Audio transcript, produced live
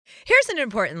Here's an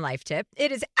important life tip.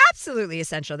 It is absolutely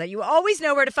essential that you always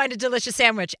know where to find a delicious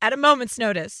sandwich at a moment's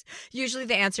notice. Usually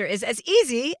the answer is as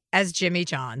easy as Jimmy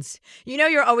John's. You know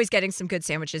you're always getting some good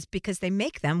sandwiches because they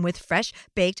make them with fresh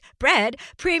baked bread,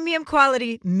 premium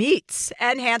quality meats,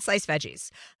 and hand-sliced veggies.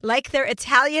 Like their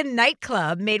Italian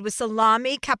nightclub made with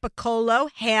salami, capicola,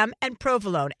 ham, and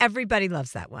provolone. Everybody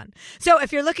loves that one. So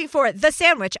if you're looking for the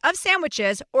sandwich of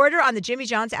sandwiches, order on the Jimmy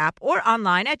John's app or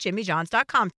online at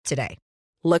jimmyjohns.com today.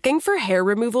 Looking for hair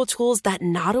removal tools that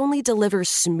not only deliver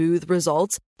smooth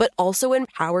results, but also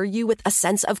empower you with a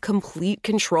sense of complete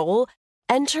control?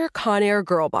 Enter Conair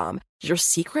Girl Bomb, your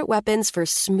secret weapons for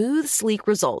smooth, sleek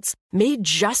results, made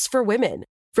just for women.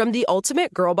 From the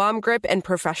ultimate Girl Bomb grip and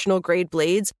professional-grade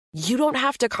blades, you don't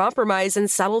have to compromise and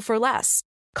settle for less.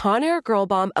 Conair Girl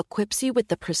Bomb equips you with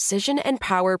the precision and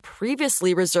power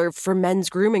previously reserved for men's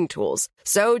grooming tools.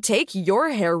 So take your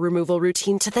hair removal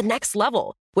routine to the next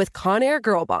level with Conair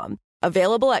Girl Bomb.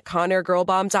 Available at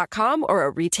ConairGirlBomb.com or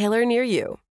a retailer near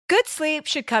you. Good sleep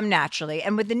should come naturally,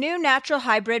 and with the new Natural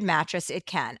Hybrid mattress, it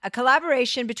can. A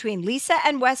collaboration between Lisa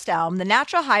and West Elm, the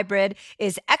Natural Hybrid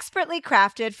is expertly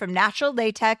crafted from natural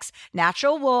latex,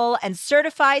 natural wool, and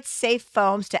certified safe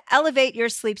foams to elevate your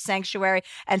sleep sanctuary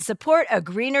and support a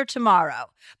greener tomorrow.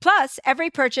 Plus, every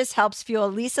purchase helps fuel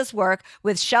Lisa's work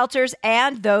with shelters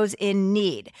and those in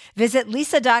need. Visit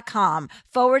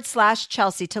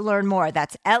lisa.com/Chelsea to learn more.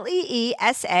 That's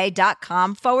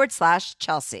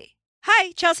LEESA.com/Chelsea.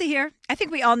 Hi, Chelsea here. I think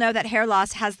we all know that hair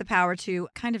loss has the power to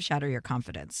kind of shatter your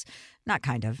confidence. Not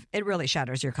kind of, it really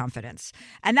shatters your confidence.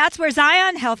 And that's where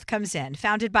Zion Health comes in.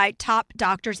 Founded by top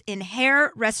doctors in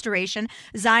hair restoration,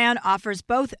 Zion offers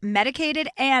both medicated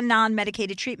and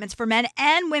non-medicated treatments for men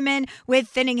and women with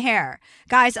thinning hair.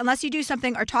 Guys, unless you do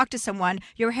something or talk to someone,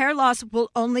 your hair loss will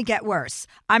only get worse.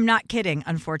 I'm not kidding,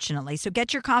 unfortunately. So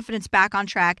get your confidence back on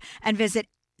track and visit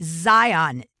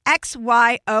Zion,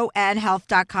 XYON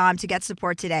health.com to get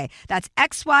support today. That's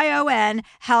XYON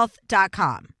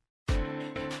health.com.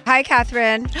 Hi,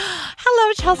 Catherine.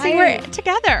 Hello, Chelsea. Hi. We're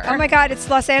together. Oh my God, it's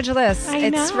Los Angeles.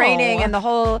 It's know. raining and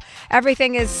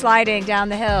everything is sliding down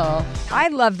the hill. I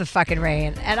love the fucking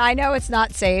rain, and I know it's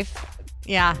not safe.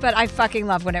 Yeah. But I fucking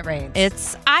love when it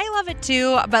rains. I love it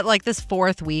too, but like this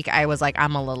fourth week, I was like,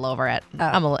 I'm a little over it.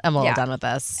 I'm a little done with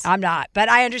this. I'm not, but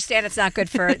I understand it's not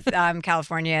good for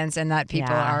Californians and that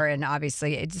people Yeah. are in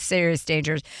obviously a serious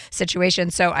danger situation.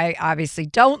 So I obviously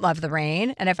don't love the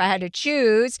rain. And if I had to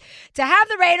choose to have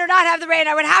the rain or not have the rain,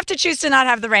 I would have to choose to not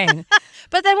have the rain.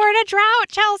 But then we're in a drought,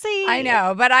 Chelsea. I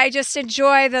know, but I just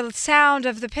enjoy the sound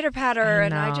of the pitter patter,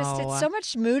 and it's know. so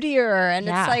much moodier, and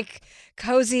Yeah. it's like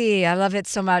cozy. I love it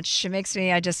so much. It makes me,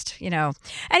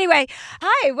 Anyway,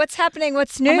 hi, what's happening?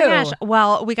 What's new? Oh my gosh.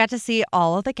 Well, we got to see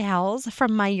all of the gals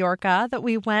from Mallorca that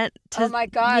we went to. Oh my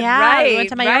God, yeah, right. we went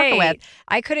to Mallorca with.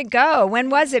 I couldn't go.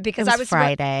 When was it? Because It was I was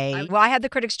Friday. I had the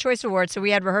Critics' Choice Award, so we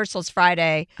had rehearsals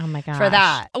Friday. Oh my gosh. For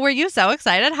that. Were you so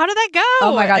excited? How did that go?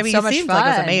 Oh my God, I mean, so it much seems fun. like it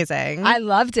was amazing. I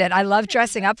loved it. I love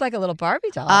dressing up like a little Barbie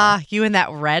doll. You in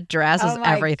that red dress was oh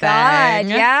my everything. God,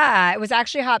 yeah. It was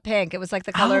actually hot pink. It was like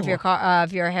the color of Oh.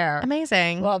 your hair.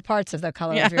 Amazing. Well, parts of the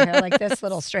color of your hair, like this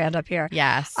little strand up here.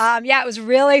 Yes. It was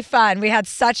really fun. We had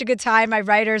such a good time. My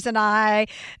writers and I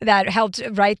that helped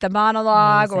write the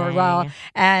monologue,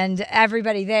 and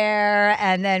everybody there.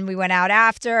 And then we went out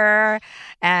after,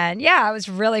 and it was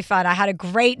really fun. I had a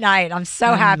great night. I'm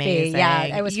so happy. Amazing.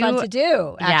 Yeah, it was fun to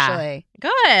do. Actually.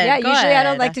 Good. Yeah, good. usually I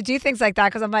don't like to do things like that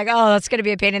because I'm like, oh, that's going to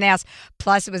be a pain in the ass.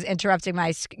 Plus, it was interrupting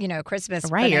my, Christmas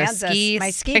bonanza,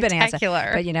 my ski bonanza.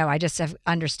 But I just have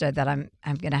understood that I'm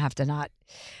going to have to not.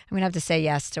 I'm going to have to say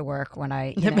yes to work when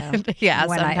I, when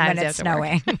it's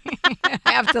snowing.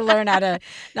 I have to learn how to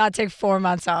not take 4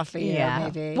 months off a year,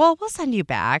 maybe. Well, we'll send you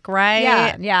back,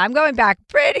 right? Yeah. I'm going back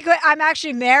pretty quick. I'm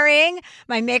actually marrying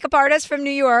my makeup artist from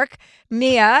New York,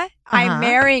 Mia. I'm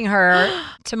marrying her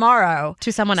tomorrow.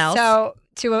 To someone else? So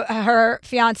to her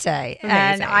fiance. Amazing.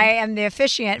 And I am the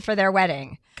officiant for their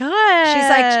wedding. Good. She's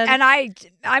like, and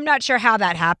I'm not sure how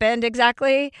that happened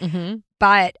exactly. Mm-hmm.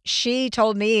 But she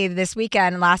told me this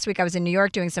weekend, last week I was in New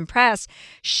York doing some press.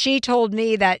 She told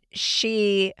me that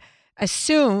she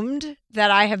assumed that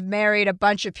I have married a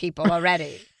bunch of people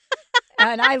already.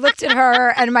 And I looked at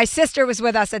her, and my sister was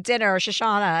with us at dinner,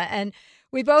 Shoshana, and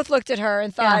we both looked at her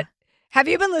and thought, have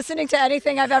you been listening to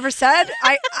anything I've ever said?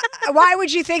 Why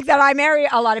would you think that I marry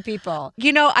a lot of people?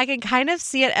 I can kind of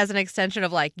see it as an extension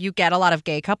of like you get a lot of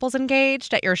gay couples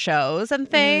engaged at your shows and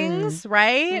things,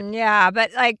 right? Yeah,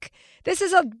 but this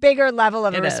is a bigger level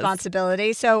of a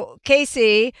responsibility. So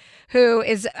Casey, who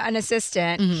is an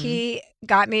assistant, he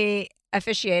got me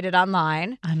officiated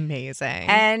online. Amazing.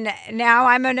 And now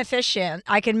I'm an officiant.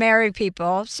 I can marry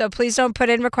people. So please don't put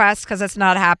in requests because it's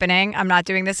not happening. I'm not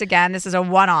doing this again. This is a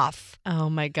one-off. Oh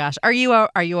my gosh. Are you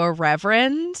a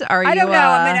reverend? I don't know.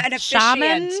 I'm an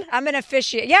shaman? officiant. I'm an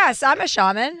officiant. Yes, I'm a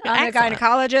shaman. I'm Excellent. a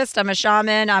gynecologist. I'm a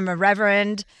shaman. I'm a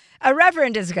reverend. A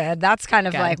reverend is good. That's kind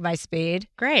of Good. like my speed.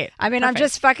 Great. I mean, I'm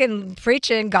just fucking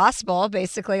preaching gospel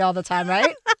basically all the time,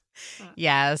 right?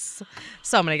 Yes.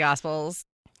 So many gospels.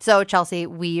 So, Chelsea,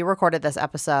 we recorded this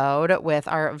episode with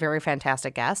our very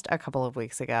fantastic guest a couple of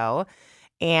weeks ago,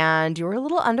 and you were a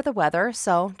little under the weather.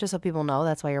 So, just so people know,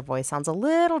 that's why your voice sounds a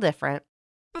little different.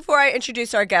 Before I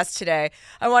introduce our guest today,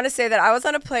 I want to say that I was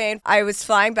on a plane. I was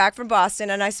flying back from Boston,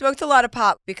 and I smoked a lot of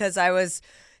pot because I was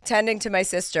tending to my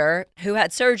sister who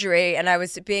had surgery, and I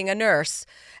was being a nurse.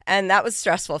 And that was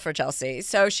stressful for Chelsea.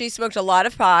 So she smoked a lot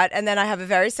of pot, and then I have a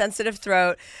very sensitive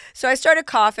throat. So I started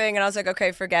coughing, and I was like,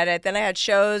 okay, forget it. Then I had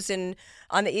shows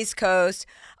on the East Coast.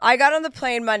 I got on the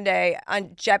plane Monday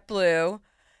on JetBlue.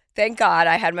 Thank God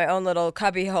I had my own little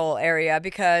cubbyhole area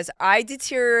because I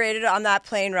deteriorated on that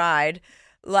plane ride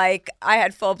like I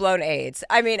had full-blown AIDS.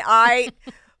 I mean, I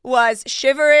was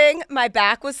shivering, my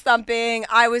back was thumping.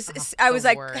 I was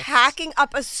like worst. hacking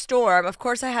up a storm. Of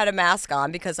course I had a mask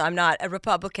on because I'm not a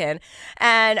Republican.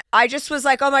 And I just was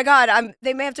like, oh my God,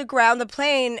 they may have to ground the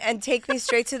plane and take me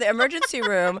straight to the emergency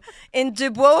room in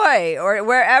Dubai or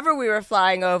wherever we were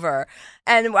flying over.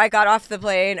 And I got off the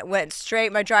plane, went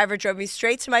straight. My driver drove me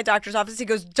straight to my doctor's office. He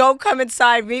goes, don't come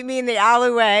inside. Meet me in the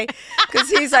alleyway.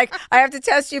 Because he's like, I have to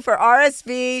test you for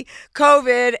RSV,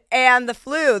 COVID, and the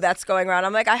flu that's going around.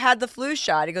 I'm like, I had the flu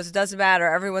shot. He goes, it doesn't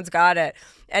matter. Everyone's got it.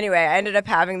 Anyway, I ended up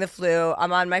having the flu.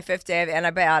 I'm on my 5th day of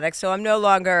antibiotics, so I'm no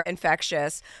longer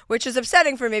infectious, which is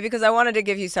upsetting for me because I wanted to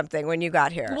give you something when you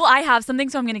got here. Well, I have something,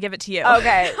 so I'm going to give it to you.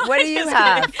 Okay, what do you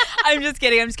have? I'm just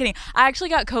kidding. I actually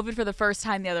got COVID for the first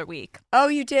time the other week. Oh,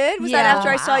 you did? Was that Yeah. after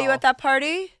I saw you at that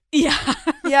party? Yeah.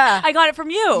 Yeah. I got it from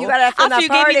you. You got it from after that you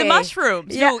gave me party. the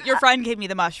mushrooms. Yeah. No, your friend gave me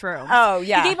the mushrooms. Oh,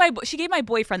 yeah. She gave my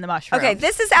boyfriend the mushrooms. Okay,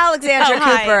 this is Alexandra Oh,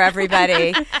 hi. Cooper,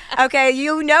 everybody. Okay,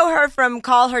 you know her from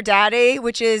Call Her Daddy,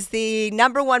 which is the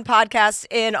 #1 podcast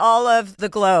in all of the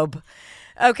globe.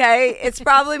 Okay, it's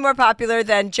probably more popular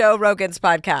than Joe Rogan's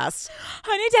podcast.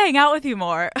 I need to hang out with you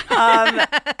more.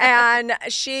 And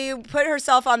she put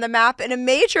herself on the map in a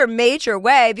major, major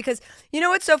way because you know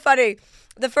what's so funny?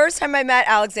 The first time I met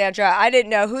Alexandra, I didn't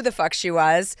know who the fuck she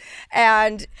was.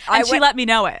 And she let me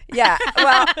know it. Yeah.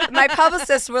 Well, my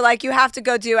publicists were like, you have to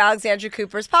go do Alexandra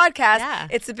Cooper's podcast. Yeah.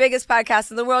 It's the biggest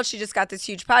podcast in the world. She just got this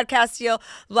huge podcast deal,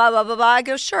 blah, blah, blah, blah. I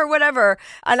go, sure, whatever.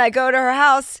 And I go to her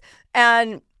house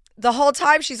and the whole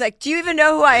time she's like, do you even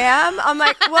know who I am? I'm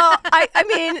like, well, I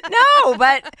mean, no,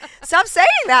 but stop saying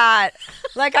that.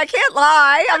 Like, I can't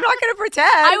lie. I'm not going to pretend.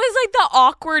 I was like the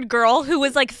awkward girl who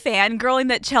was like fangirling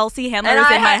that Chelsea Handler was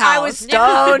in my house. I was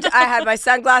stoned. I had my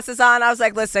sunglasses on. I was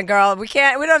like, listen, girl, we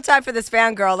don't have time for this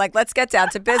fangirl. Like, let's get down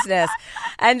to business.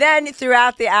 And then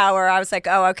throughout the hour, I was like,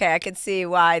 oh, okay, I can see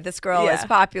why this girl is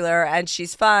popular and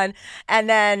she's fun. And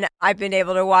then I've been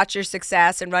able to watch your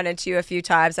success and run into you a few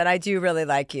times. And I do really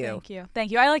like you.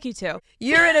 Thank you. I like you too.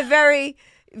 You're in a very,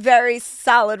 very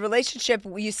solid relationship.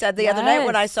 You said the other night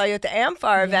when I saw you at the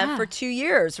Amphar event for 2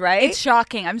 years, right? It's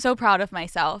shocking. I'm so proud of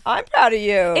myself. I'm proud of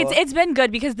you. It's been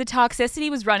good because the toxicity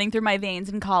was running through my veins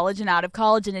in college and out of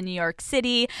college and in New York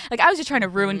City. Like I was just trying to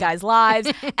ruin guys'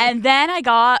 lives. And then I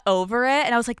got over it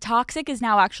and I was like, toxic is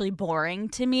now actually boring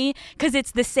to me because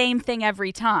it's the same thing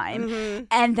every time.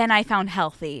 And then I found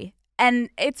healthy and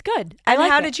it's good. And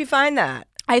how did you find that?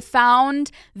 I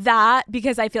found that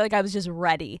because I feel like I was just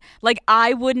ready. Like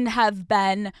I wouldn't have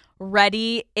been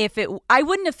ready I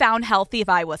wouldn't have found healthy if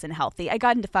I wasn't healthy. I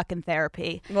got into fucking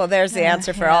therapy. Well, there's the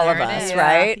answer for all of us,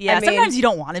 right? Yeah. I mean, Sometimes you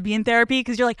don't want to be in therapy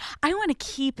because you're like, I want to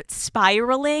keep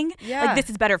spiraling. Yeah. Like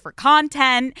this is better for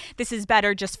content. This is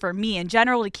better just for me in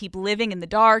general to keep living in the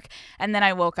dark. And then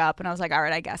I woke up and I was like, all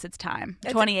right, I guess it's time.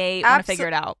 28, want to figure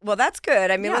it out. Well, that's good.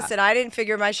 I mean, listen, I didn't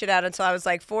figure my shit out until I was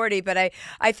like 40, but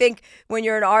I think when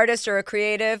you're an artist or a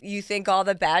creative, you think all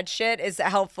the bad shit is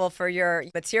helpful for your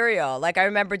material. Like I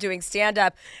remember doing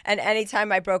stand-up, and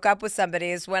anytime I broke up with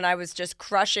somebody is when I was just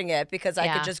crushing it because I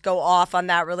could just go off on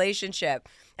that relationship.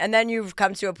 And then you've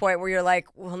come to a point where you're like,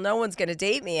 well, no one's going to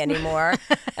date me anymore.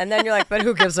 And then you're like, but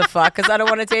who gives a fuck? Because I don't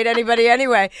want to date anybody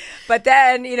anyway. But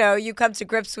then, you know, you come to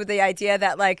grips with the idea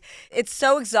that like it's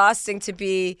so exhausting to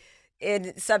be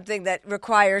in something that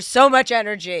requires so much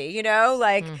energy, you know?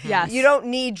 Like, Yes. you don't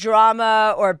need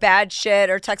drama or bad shit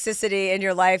or toxicity in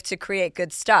your life to create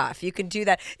good stuff. You can do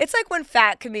that. It's like when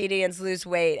fat comedians lose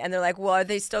weight and they're like, well, are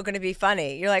they still going to be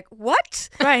funny? You're like, what?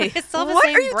 Right. It's still the What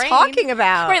same are you brain. talking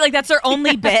about? Right, like that's their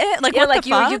only bit. Like Yeah, what like the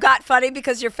fuck? you got funny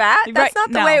because you're fat? That's Right.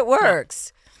 not the No, way it no.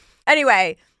 works.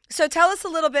 Anyway, so tell us a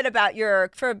little bit about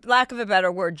your, for lack of a better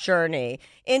word, journey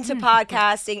into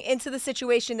podcasting, into the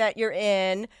situation that you're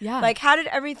in. Yeah. Like, how did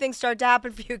everything start to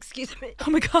happen for you? Excuse me.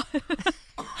 Oh my God.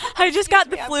 I just got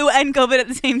the flu and COVID at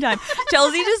the same time.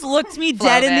 Chelsea just looked me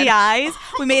dead in the eyes.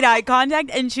 We made eye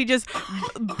contact and she just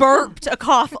burped a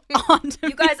cough onto me.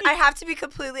 You guys, I have to be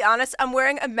completely honest. I'm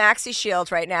wearing a maxi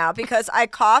shield right now because I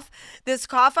cough. This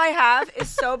cough I have is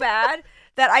so bad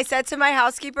that I said to my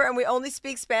housekeeper, and we only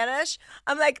speak Spanish,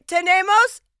 I'm like,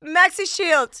 tenemos maxi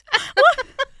shield.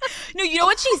 No, you know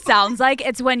what she sounds like?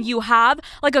 It's when you have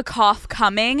like a cough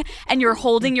coming and you're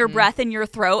holding your breath in your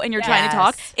throat and you're trying to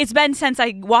talk. Yes. It's been since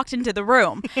I walked into the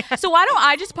room. So why don't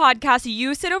I just podcast?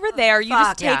 You sit over there. You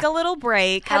just take a little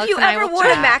break. Have you and I ever will worn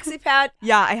a chat. maxi pad?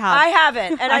 Yeah, I have. I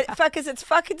haven't, and because it's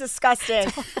fucking disgusting.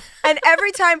 And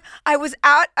every time I was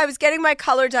out, I was getting my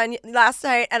color done last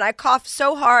night, and I coughed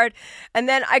so hard, and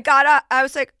then I got up. I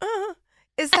was like,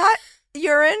 "Is that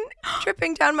urine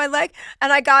dripping down my leg?"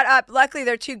 And I got up. Luckily,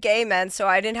 they're two gay men, so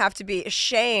I didn't have to be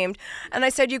ashamed. And I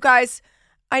said, "You guys,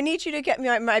 I need you to get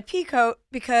me my pea coat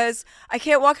because I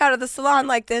can't walk out of the salon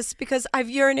like this because I've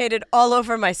urinated all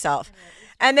over myself."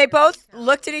 And they both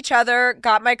looked at each other,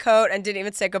 got my coat, and didn't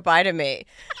even say goodbye to me.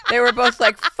 They were both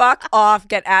like, fuck off,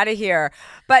 get out of here.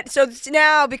 But so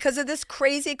now, because of this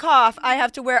crazy cough, I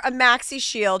have to wear a maxi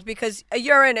shield because a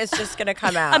urine is just going to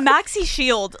come out. A maxi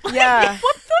shield. Yeah.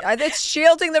 It's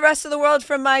shielding the rest of the world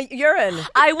from my urine.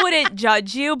 I wouldn't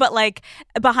judge you, but like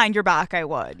behind your back, I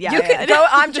would. Yeah, You yeah. can go,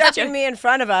 I'm judging me in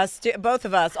front of us, both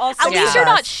of us. All At six least of you're us.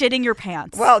 not shitting your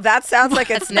pants. Well, that sounds like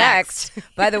it's next.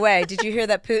 By the way, did you hear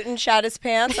that Putin shat his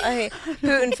pants?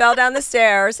 Putin fell down the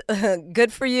stairs.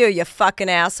 Good for you, you fucking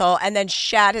asshole. And then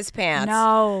shat his pants.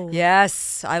 no.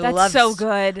 Yes, I That's love so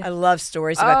good. I love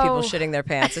stories about people Oh. shitting their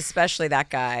pants, especially that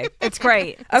guy. It's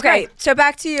great. It's Okay, great. so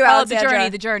back to you, Oh, Alexandra.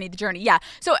 the journey. Yeah.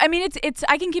 So I mean, it's.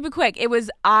 I can keep it quick. I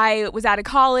was out of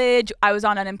college. I was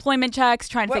on unemployment checks,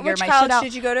 trying to figure Which my college shit out.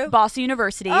 did you go to? Boston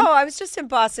University. Oh, I was just in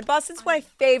Boston. Boston's my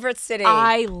favorite city.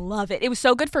 I love it. It was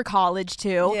so good for college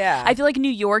too. Yeah. I feel like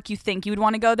New York, you think you would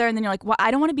want to go there, and then you're like, well,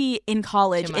 I don't want to be in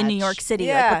college Too in New much. York City.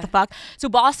 Yeah. Like, what the fuck? So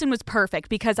Boston was perfect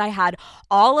because I had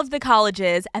all of the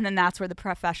colleges, and then that's where the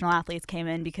professional athletes came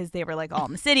in because they were like all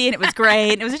in the city, and it was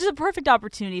great. And it was just a perfect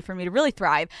opportunity for me to really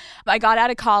thrive. I got out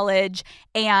of college,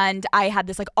 and I had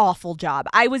this like awful job.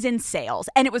 I was in sales,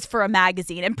 and it was for a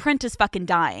magazine, and print is fucking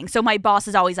dying. So my boss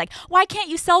is always like, why can't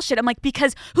you sell shit? I'm like,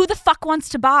 because who the fuck wants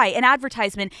to buy an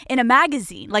advertisement in a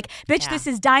magazine? Like, bitch, this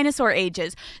is dinosaur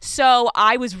ages. So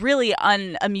I was really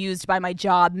unamused by my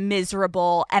job,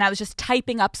 miserable, and I was just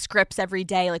typing up scripts every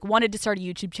day, like wanted to start a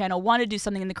YouTube channel, wanted to do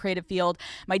something in the creative field.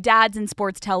 My dad's in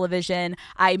sports television.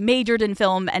 I majored in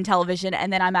film and television,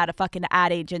 and then I'm at a fucking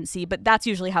ad agency, but that's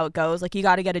usually how it goes. Like, you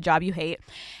got to get a job you hate.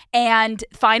 And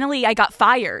finally I got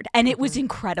fired, and it was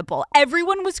incredible.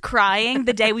 Everyone was crying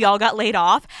the day we all got laid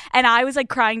off, and I was like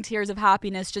crying tears of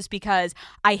happiness just because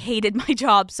I hated my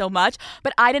job so much,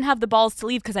 but I didn't have the balls to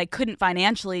leave because I couldn't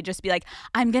financially just be like,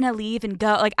 I'm gonna leave and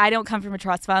go. Like, I don't come from a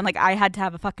trust fund. Like, I had to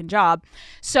have a fucking job.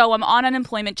 So I'm on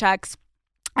unemployment checks,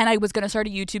 and I was gonna start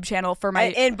a YouTube channel for my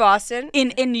in Boston.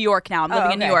 in New York now. I'm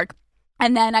living in New okay. York.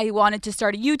 And then I wanted to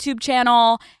start a YouTube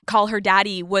channel. Call Her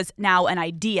Daddy was now an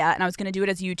idea, and I was going to do it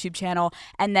as a YouTube channel.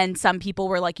 And then some people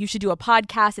were like, you should do a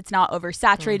podcast. It's not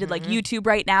oversaturated like YouTube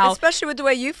right now. Especially with the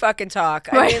way you fucking talk.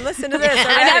 I Right. mean, listen to this.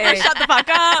 I never already. shut the fuck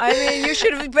up. I mean, you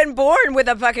should have been born with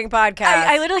a fucking podcast.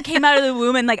 I literally came out of the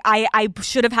womb and like I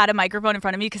should have had a microphone in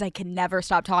front of me because I can never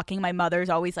stop talking. My mother's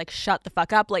always like, shut the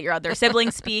fuck up, let your other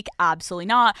siblings speak. Absolutely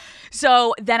not.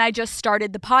 So then I just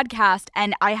started the podcast,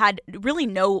 and I had really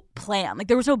no plan. Like,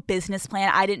 there was no business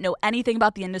plan. I didn't know anything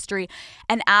about the industry.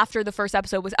 And after the first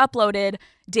episode was uploaded,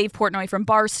 Dave Portnoy from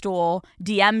Barstool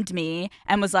DM'd me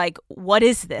and was like, what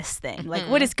is this thing? Like,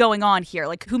 what is going on here?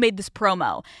 Like, who made this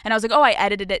promo? And I was like, oh, I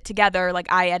edited it together. Like,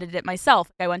 I edited it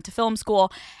myself. I went to film school,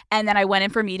 and then I went in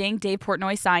for a meeting. Dave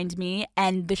Portnoy signed me,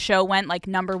 and the show went like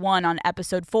 #1 on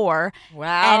episode 4.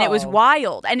 Wow. And it was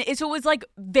wild. And so it was like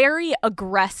very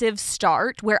aggressive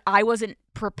start where I wasn't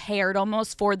prepared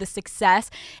almost for the success.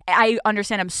 I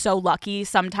understand I'm so lucky.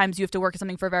 Sometimes you have to work at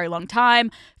something for a very long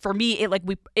time. For me, it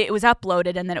was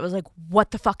uploaded, and then it was like,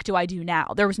 what the fuck do I do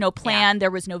now? There was no plan, there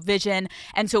was no vision.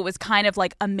 And so it was kind of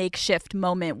like a makeshift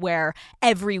moment where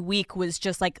every week was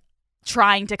just like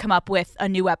trying to come up with a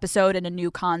new episode and a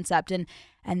new concept. And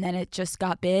then it just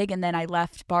got big. And then I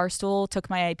left Barstool, took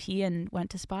my IP, and went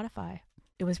to Spotify.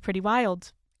 It was pretty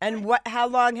wild. And how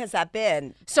long has that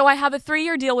been? So I have a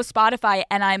 3-year deal with Spotify,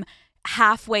 and I'm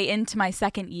halfway into my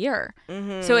 2nd year.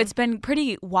 So it's been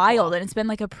pretty wild, and it's been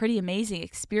like a pretty amazing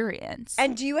experience.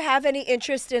 And do you have any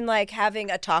interest in like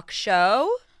having a talk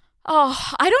show? Oh,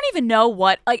 I don't even know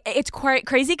what, like, it's quite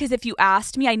crazy because if you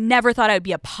asked me, I never thought I would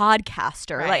be a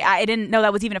podcaster. Right. Like, I didn't know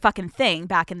that was even a fucking thing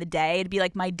back in the day. It'd be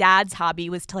like my dad's hobby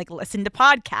was to like listen to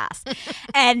podcasts.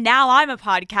 And now I'm a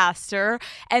podcaster.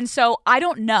 And so I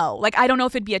don't know. Like, I don't know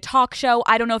if it'd be a talk show.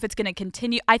 I don't know if it's going to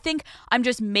continue. I think I'm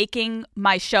just making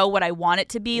my show what I want it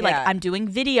to be. Yeah. Like, I'm doing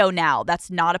video now. That's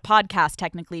not a podcast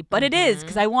technically, but it is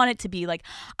because I want it to be. Like,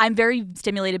 I'm very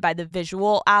stimulated by the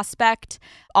visual aspect.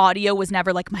 Audio was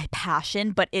never like my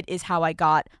passion, but it is how I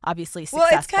got obviously successful.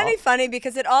 Well, it's kind of funny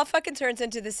because it all fucking turns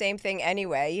into the same thing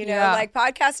anyway. You know, Yeah. like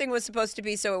podcasting was supposed to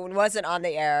be so it wasn't on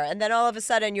the air. And then all of a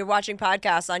sudden you're watching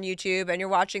podcasts on YouTube and you're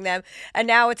watching them. And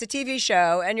now it's a TV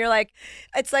show. And you're like,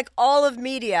 it's like all of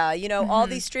media, you know, all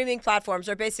these streaming platforms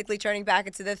are basically turning back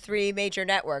into the 3 major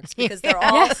networks because they're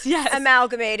all Yes.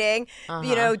 amalgamating.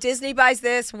 You know, Disney buys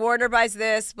this, Warner buys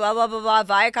this, blah, blah, blah, blah.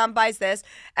 Viacom buys this.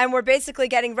 And we're basically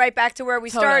getting right back to where we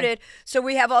started. So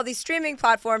we have all these streaming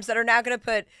platforms that are now going to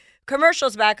put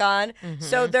commercials back on.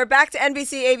 So they're back to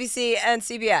NBC, ABC, and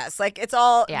CBS. Like, it's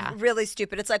all really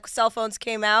stupid. It's like cell phones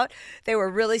came out. They were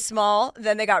really small.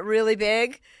 Then they got really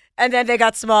big. And then they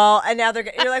got small. And now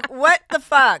you're like, what the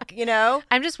fuck, you know?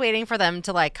 I'm just waiting for them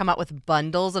to like come up with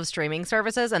bundles of streaming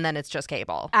services, and then it's just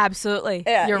cable. Absolutely.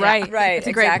 Yeah, You're yeah, right. Right. It's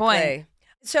a great exactly. point.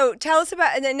 So tell us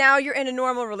about, and then now you're in a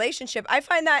normal relationship. I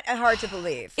find that hard to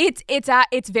believe.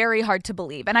 It's very hard to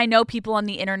believe, and I know people on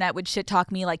the internet would shit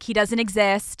talk me like he doesn't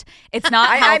exist. It's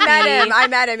not healthy. I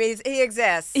met him. He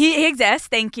exists. He exists.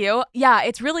 Thank you. Yeah,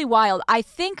 it's really wild. I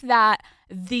think that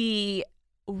the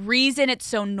reason it's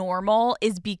so normal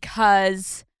is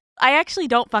because I actually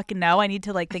don't fucking know. I need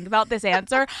to like think about this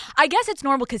answer. I guess it's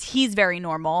normal because he's very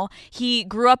normal. He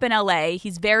grew up in LA.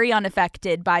 He's very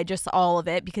unaffected by just all of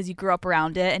it because he grew up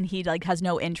around it and he like has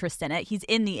no interest in it. He's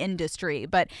in the industry,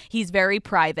 but he's very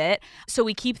private. So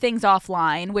we keep things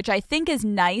offline, which I think is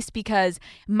nice because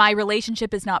my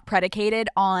relationship is not predicated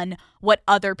on what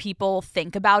other people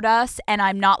think about us. And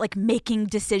I'm not like making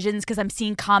decisions because I'm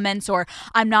seeing comments or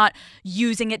I'm not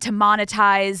using it to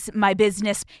monetize my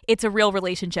business. It's a real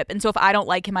relationship. And so if I don't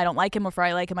like him, I don't like him. Or if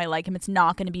I like him, I like him. It's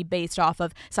not going to be based off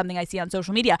of something I see on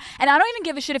social media. And I don't even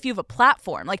give a shit if you have a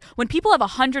platform. Like when people have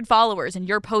 100 followers and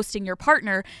you're posting your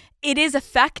partner, it is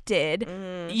affected.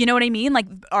 You know what I mean? Like,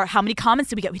 or how many comments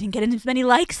did we get? We didn't get as many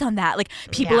likes on that. Like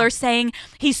people are saying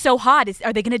he's so hot.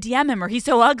 Are they going to DM him? Or he's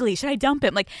so ugly. Should I dump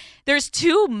him? Like there's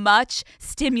too much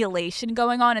stimulation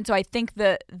going on. And so I think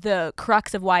the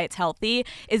crux of why it's healthy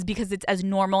is because it's as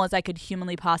normal as I could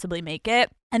humanly possibly make it.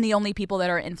 And the only people that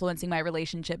are influencing my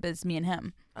relationship is me and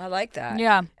him. I like that.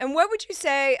 Yeah. And what would you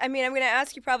say? I mean, I'm going to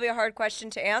ask you probably a hard question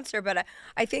to answer, but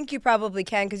I think you probably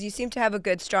can because you seem to have a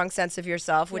good, strong sense of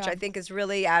yourself, which I think is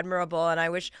really admirable. And I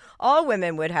wish all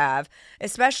women would have,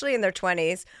 especially in their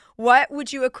 20s. What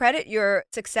would you accredit your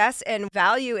success and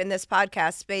value in this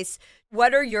podcast space?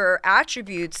 What are your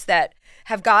attributes that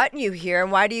have gotten you here?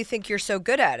 And why do you think you're so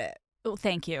good at it? Well,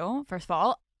 thank you, first of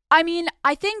all. I mean,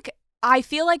 I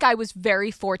feel like I was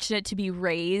very fortunate to be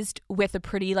raised with a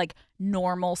pretty like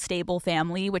normal, stable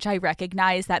family, which I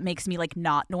recognize that makes me like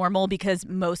not normal because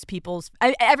most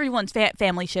everyone's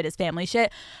family shit is family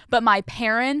shit. But my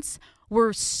parents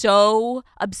were so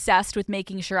obsessed with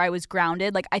making sure I was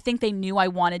grounded. Like, I think they knew I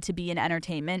wanted to be in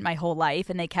entertainment my whole life.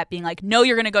 And they kept being like, no,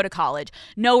 you're going to go to college.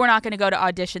 No, we're not going to go to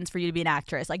auditions for you to be an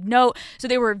actress. Like, no. So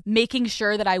they were making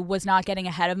sure that I was not getting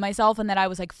ahead of myself and that I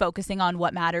was like focusing on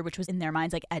what mattered, which was in their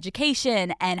minds, like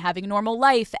education and having a normal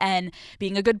life and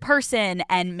being a good person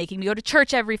and making me go to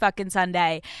church every fucking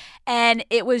Sunday. And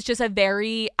it was just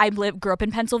grew up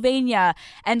in Pennsylvania.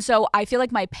 And so I feel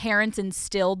like my parents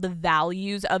instilled the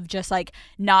values of just like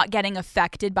not getting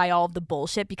affected by all of the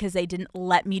bullshit because they didn't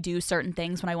let me do certain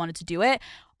things when I wanted to do it.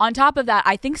 On top of that,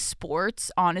 I think sports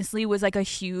honestly was like a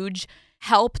huge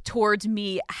help towards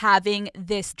me having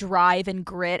this drive and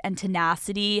grit and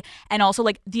tenacity, and also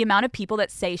like the amount of people that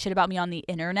say shit about me on the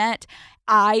internet.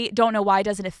 I don't know why it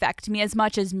doesn't affect me as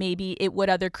much as maybe it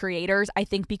would other creators. I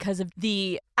think because of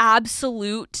the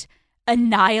absolute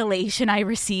annihilation I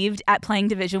received at playing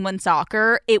Division I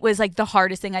soccer. It was like the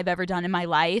hardest thing I've ever done in my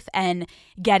life, and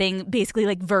getting basically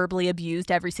like verbally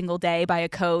abused every single day by a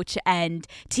coach and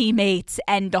teammates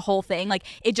and the whole thing. Like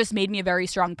it just made me a very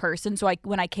strong person. So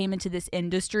when I came into this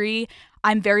industry,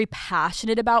 I'm very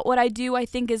passionate about what I do, I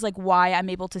think is like why I'm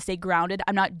able to stay grounded.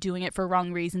 I'm not doing it for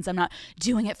wrong reasons. I'm not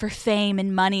doing it for fame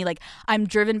and money. Like I'm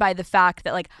driven by the fact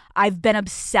that like I've been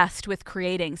obsessed with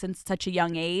creating since such a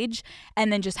young age,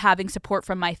 and then just having support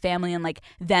from my family and like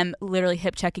them literally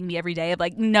hip checking me every day of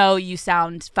like, no, you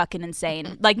sound fucking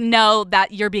insane. Like, no,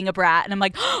 that you're being a brat. And I'm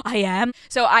like, oh, I am.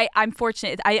 So I'm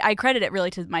fortunate. I credit it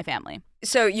really to my family.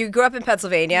 So you grew up in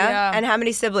Pennsylvania, and how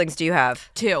many siblings do you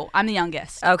have? 2. I'm the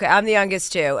youngest. Okay, I'm the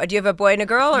youngest too. Do you have a boy and a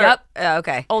girl? Or? Yep.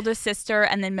 Okay. Oldest sister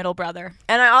and then middle brother.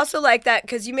 And I also like that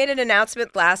because you made an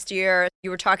announcement last year. You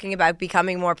were talking about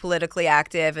becoming more politically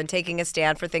active and taking a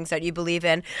stand for things that you believe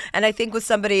in. And I think with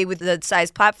somebody with the size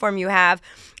platform you have,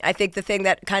 I think the thing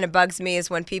that kind of bugs me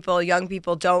is when young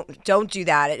people don't do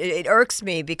that. It irks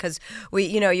me because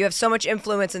you have so much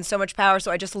influence and so much power.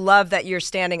 So I just love that you're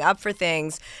standing up for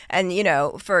things and,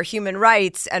 for human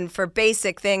rights and for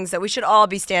basic things that we should all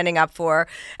be standing up for.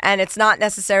 And it's not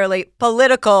necessarily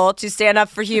political to stand up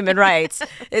for human rights.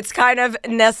 It's kind of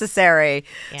necessary.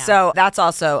 Yeah. So that's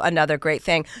also another great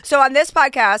thing. So on this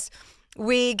podcast,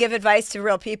 we give advice to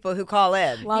real people who call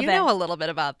in. You know a little bit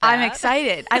about that. I'm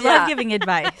excited. I love giving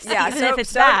advice. Yeah, even if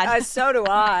it's bad. So do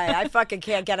I. I fucking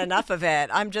can't get enough of it.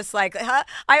 I'm just like,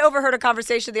 I overheard a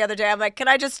conversation the other day. I'm like, can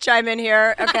I just chime in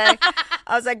here? Okay.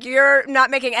 I was like, you're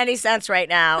not making any sense right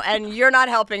now, and you're not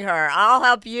helping her. I'll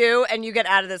help you, and you get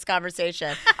out of this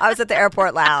conversation. I was at the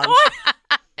airport lounge.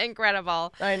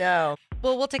 Incredible. I know.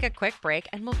 Well, we'll take a quick break,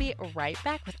 and we'll be right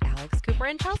back with Alex, Cooper,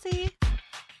 and Chelsea.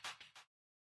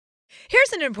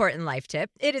 Here's an important life tip.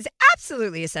 It is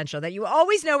absolutely essential that you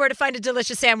always know where to find a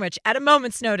delicious sandwich at a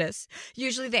moment's notice.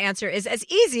 Usually the answer is as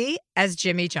easy as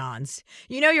Jimmy John's.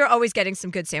 You know you're always getting some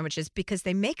good sandwiches because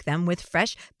they make them with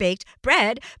fresh baked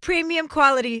bread, premium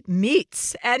quality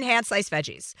meats, and hand-sliced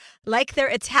veggies. Like their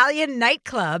Italian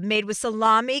nightclub made with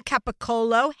salami,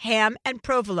 capicola, ham, and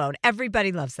provolone.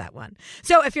 Everybody loves that one.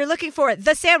 So if you're looking for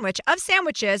the sandwich of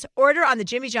sandwiches, order on the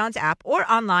Jimmy John's app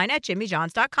or online at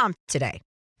jimmyjohns.com today.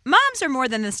 Moms are more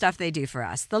than the stuff they do for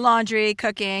us. The laundry,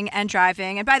 cooking, and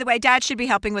driving. And by the way, Dad should be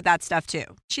helping with that stuff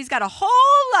too. She's got a whole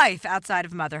life outside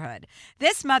of motherhood.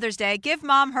 This Mother's Day, give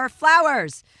Mom her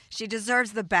flowers. She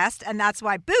deserves the best, and that's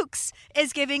why Bouqs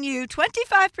is giving you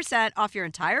 25% off your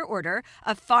entire order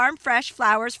of farm fresh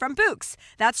flowers from Bouqs.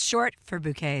 That's short for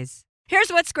bouquets.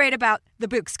 Here's what's great about the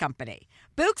Bouqs company.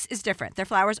 Bouqs is different. Their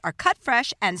flowers are cut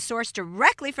fresh and sourced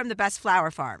directly from the best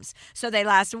flower farms, so they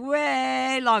last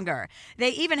way longer. They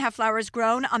even have flowers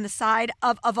grown on the side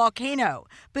of a volcano.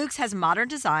 Bouqs has modern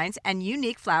designs and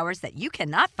unique flowers that you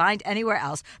cannot find anywhere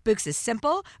else. Bouqs is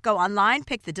simple. Go online,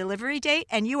 pick the delivery date,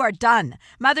 and you are done.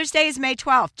 Mother's Day is May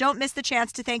 12th. Don't miss the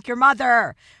chance to thank your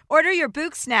mother. Order your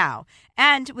Bouqs now.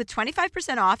 And with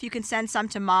 25% off, you can send some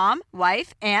to mom,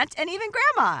 wife, aunt, and even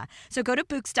grandma. So go to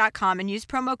Bouqs.com and use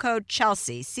promo code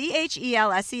Chelsea,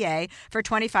 CHELSEA, for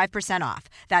 25% off.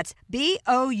 That's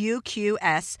BOUQS.com,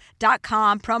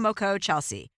 promo code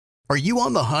Chelsea. Are you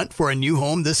on the hunt for a new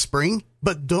home this spring,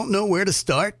 but don't know where to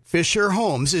start? Fisher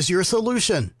Homes is your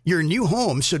solution. Your new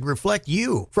home should reflect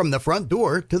you, from the front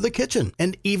door to the kitchen,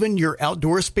 and even your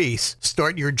outdoor space.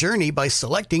 Start your journey by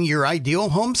selecting your ideal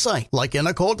home site, like in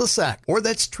a cul-de-sac or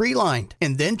that's tree-lined,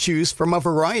 and then choose from a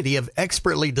variety of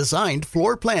expertly designed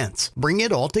floor plans. Bring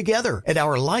it all together at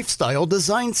our Lifestyle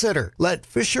Design Center. Let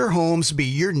Fisher Homes be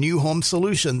your new home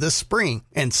solution this spring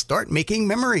and start making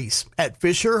memories at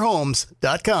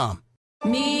FisherHomes.com.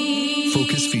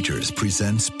 Focus Features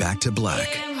presents Back to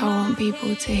Black. I want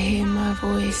people to hear my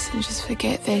voice and just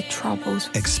forget their troubles.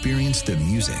 Experience the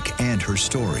music and her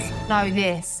story. Know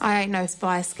this, I ain't no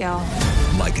Spice Girl.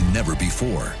 Like never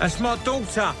before. That's my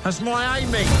daughter. That's my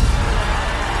Amy.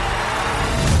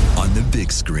 On the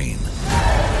big screen.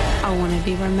 I want to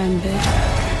be remembered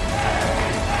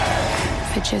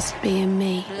for just being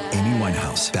me. Amy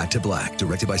Winehouse, Back to Black,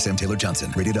 directed by Sam Taylor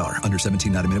Johnson. Rated R, under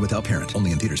 17, not a minute without parent.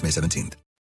 Only in theaters May 17th.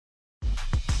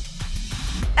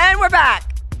 And we're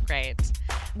back. Great.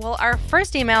 Well, our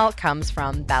first email comes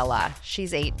from Bella.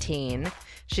 She's 18.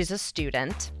 She's a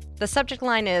student. The subject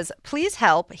line is, please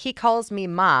help. He calls me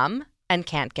mom and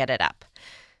can't get it up.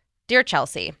 Dear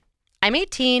Chelsea, I'm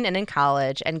 18 and in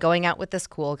college and going out with this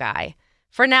cool guy.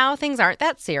 For now, things aren't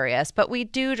that serious, but we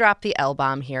do drop the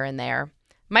L-bomb here and there.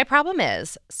 My problem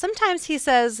is, sometimes he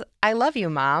says, I love you,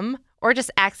 Mom, or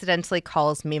just accidentally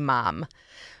calls me Mom.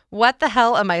 What the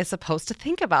hell am I supposed to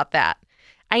think about that?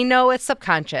 I know it's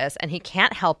subconscious and he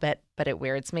can't help it, but it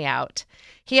weirds me out.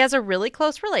 He has a really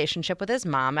close relationship with his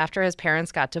mom after his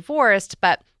parents got divorced,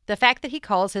 but the fact that he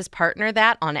calls his partner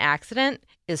that on accident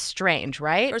is strange,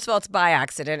 right? First of all, it's by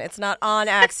accident. It's not on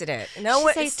accident. No,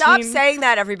 She's stop 18. saying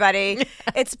that, everybody.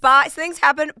 Things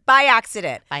happen by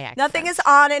accident. By accident. Nothing is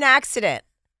on an accident.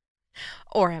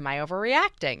 Or am I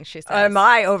overreacting? She says. Am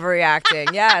I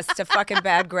overreacting? Yes, to fucking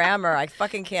bad grammar. I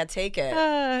fucking can't take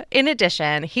it. In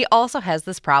addition, he also has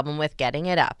this problem with getting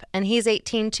it up, and he's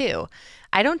 18 too.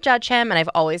 I don't judge him, and I've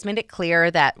always made it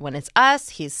clear that when it's us,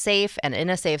 he's safe and in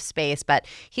a safe space, but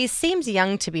he seems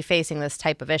young to be facing this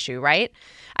type of issue, right?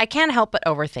 I can't help but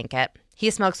overthink it. He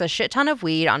smokes a shit ton of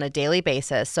weed on a daily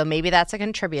basis, so maybe that's a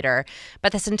contributor,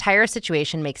 but this entire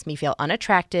situation makes me feel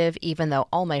unattractive, even though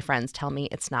all my friends tell me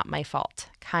it's not my fault.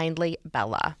 Kindly,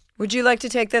 Bella. Would you like to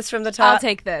take this from the top? I'll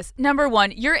take this. Number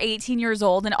one, you're 18 years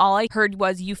old, and all I heard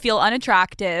was you feel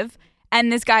unattractive. And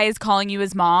this guy is calling you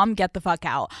his mom, get the fuck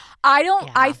out.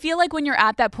 I feel like when you're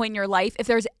at that point in your life, if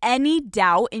there's any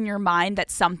doubt in your mind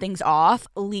that something's off,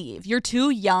 leave. You're too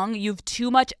young. You've too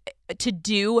much to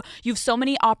do. You have so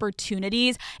many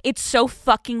opportunities. It's so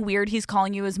fucking weird he's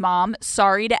calling you his mom.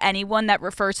 Sorry to anyone that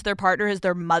refers to their partner as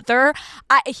their mother.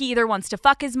 He either wants to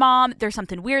fuck his mom. There's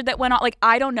something weird that went on. Like,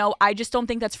 I don't know. I just don't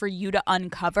think that's for you to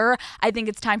uncover. I think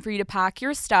it's time for you to pack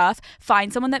your stuff,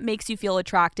 find someone that makes you feel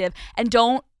attractive, and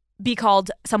don't be called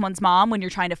someone's mom when you're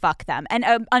trying to fuck them. And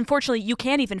unfortunately, you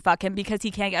can't even fuck him because he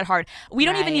can't get hard. We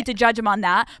don't even need to judge him on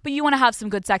that, but you want to have some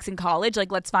good sex in college.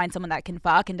 Like, let's find someone that can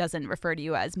fuck and doesn't refer to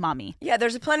you as mommy. Yeah,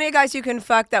 there's plenty of guys you can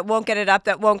fuck that won't get it up,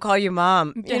 that won't call you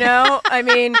mom. You know? I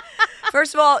mean,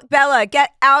 first of all, Bella,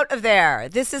 get out of there.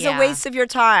 This is a waste of your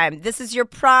time. This is your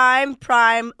prime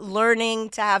learning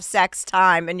to have sex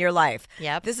time in your life.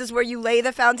 Yep. This is where you lay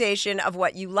the foundation of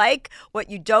what you like,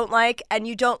 what you don't like, and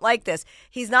you don't like this.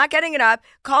 He's not getting it up.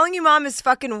 Calling you mom is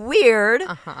fucking weird.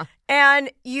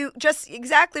 And you just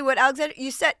exactly what Alexander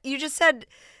you just said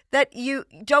that you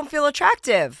don't feel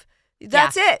attractive.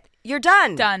 That's it. You're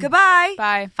done. Goodbye.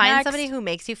 Bye. Find somebody who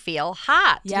makes you feel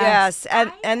hot. Yes.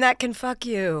 And that can fuck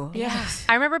you. Yes.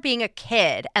 I remember being a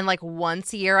kid and like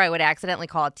once a year I would accidentally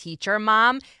call a teacher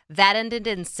mom. That ended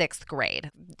in 6th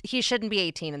grade. He shouldn't be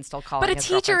 18 and still calling But a his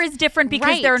teacher girlfriends. is different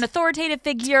because they're an authoritative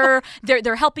figure.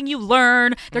 They're helping you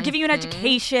learn. They're giving you an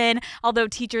education. Although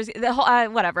teachers, the whole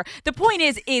whatever. The point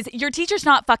is your teacher's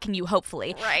not fucking you,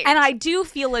 hopefully. Right. And I do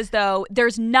feel as though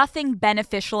there's nothing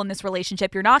beneficial in this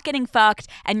relationship. You're not getting fucked,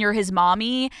 and you're his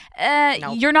mommy.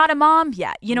 Nope. You're not a mom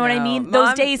yet. You know what I mean?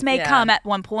 Those days may come at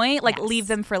one point. Like, leave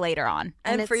them for later on.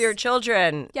 And for your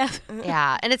children. Yes.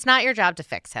 Yeah, and it's not your job to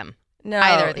fix him. No,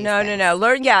 either of these things. No.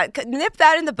 Learn, nip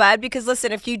that in the bud, because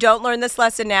listen, if you don't learn this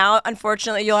lesson now,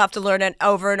 unfortunately, you'll have to learn it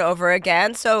over and over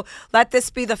again. So let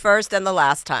this be the first and the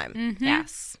last time. Mm-hmm.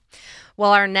 Yes.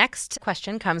 Well, our next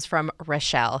question comes from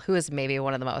Rochelle, who is maybe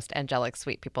one of the most angelic,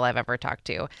 sweet people I've ever talked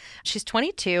to. She's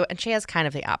 22, and she has kind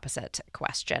of the opposite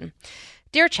question.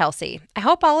 Dear Chelsea, I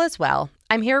hope all is well.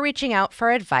 I'm here reaching out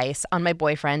for advice on my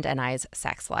boyfriend and I's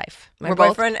sex life. My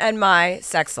boyfriend and my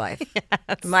sex life.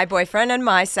 Yes. My boyfriend and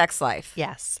my sex life.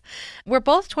 Yes. We're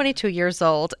both 22 years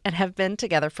old and have been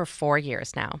together for 4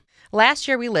 years now. Last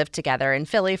year, we lived together in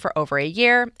Philly for over a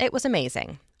year. It was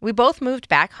amazing. We both moved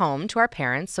back home to our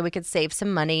parents so we could save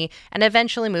some money and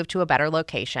eventually move to a better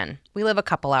location. We live a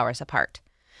couple hours apart.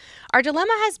 Our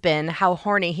dilemma has been how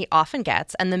horny he often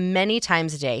gets and the many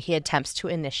times a day he attempts to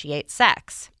initiate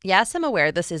sex. Yes, I'm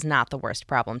aware this is not the worst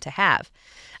problem to have.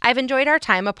 I've enjoyed our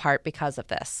time apart because of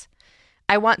this.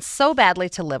 I want so badly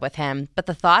to live with him, but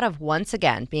the thought of once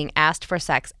again being asked for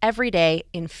sex every day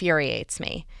infuriates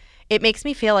me. It makes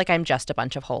me feel like I'm just a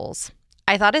bunch of holes.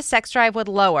 I thought his sex drive would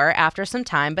lower after some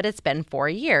time, but it's been 4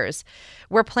 years.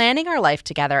 We're planning our life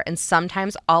together, and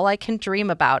sometimes all I can dream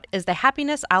about is the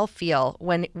happiness I'll feel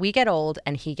when we get old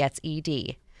and he gets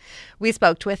ED. We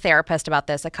spoke to a therapist about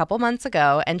this a couple months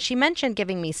ago, and she mentioned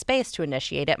giving me space to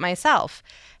initiate it myself.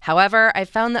 However, I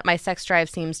found that my sex drive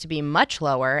seems to be much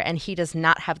lower, and he does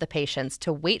not have the patience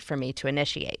to wait for me to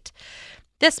initiate.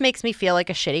 This makes me feel like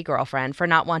a shitty girlfriend for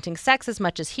not wanting sex as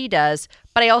much as he does,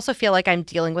 but I also feel like I'm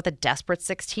dealing with a desperate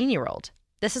 16-year-old.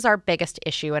 This is our biggest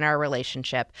issue in our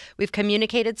relationship. We've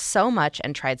communicated so much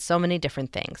and tried so many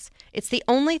different things. It's the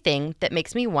only thing that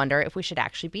makes me wonder if we should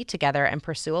actually be together and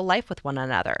pursue a life with one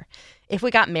another. If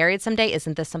we got married someday,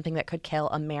 isn't this something that could kill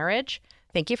a marriage?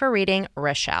 Thank you for reading,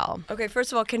 Rochelle. Okay,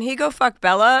 first of all, can he go fuck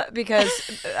Bella? Because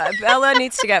Bella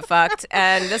needs to get fucked,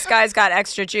 and this guy's got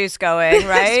extra juice going,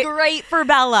 right? It's great for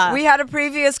Bella. We had a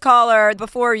previous caller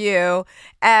before you,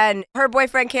 and her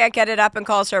boyfriend can't get it up and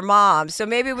calls her mom. So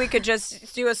maybe we could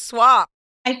just do a swap.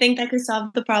 I think that could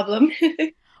solve the problem.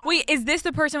 Wait, is this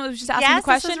the person who was just asking the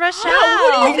question? Yes, this is Rochelle.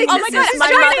 Oh, Oh my God, is my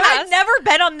Johnny, mother? I've never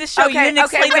been on this show. You didn't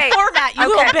explain wait. the format, you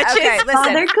little bitches. Okay, listen.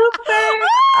 Father Cooper.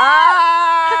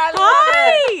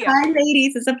 Hi. Hi,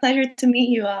 ladies. It's a pleasure to meet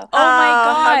you all. Oh my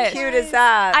gosh. How cute is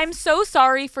that? I'm so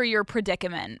sorry for your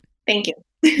predicament. Thank you.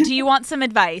 Do you want some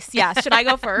advice? Yeah. Should I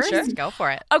go first? Sure, go for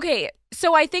it. Okay.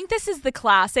 So I think this is the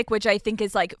classic, which I think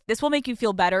is like, this will make you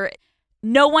feel better.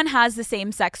 No one has the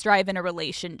same sex drive in a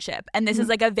relationship. And this is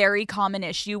like a very common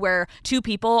issue where two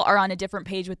people are on a different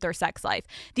page with their sex life.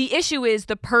 The issue is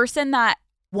the person that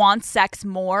wants sex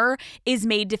more is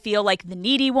made to feel like the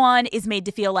needy one, is made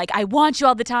to feel like I want you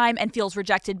all the time, and feels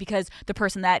rejected because the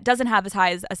person that doesn't have as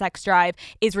high as a sex drive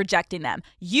is rejecting them.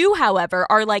 You, however,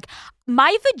 are like,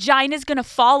 my vagina's gonna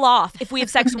fall off if we have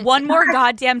sex one more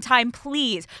goddamn time,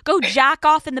 please. Go jack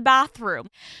off in the bathroom.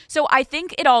 So I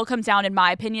think it all comes down, in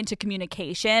my opinion, to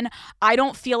communication. I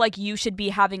don't feel like you should be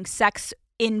having sex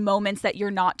in moments that you're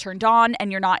not turned on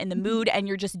and you're not in the mood and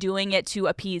you're just doing it to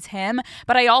appease him.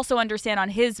 But I also understand on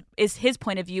his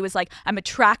point of view is like, I'm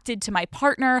attracted to my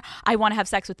partner. I want to have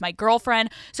sex with my girlfriend.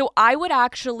 So I would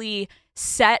actually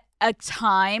set a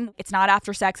time. It's not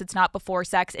after sex. It's not before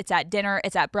sex. It's at dinner.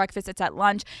 It's at breakfast. It's at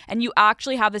lunch. And you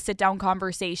actually have a sit down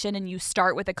conversation and you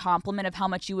start with a compliment of how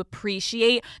much you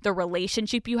appreciate the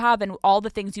relationship you have and all the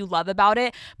things you love about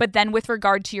it. But then with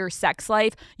regard to your sex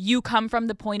life, you come from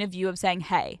the point of view of saying,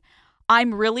 hey,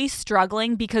 I'm really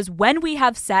struggling because when we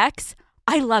have sex,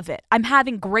 I love it. I'm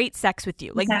having great sex with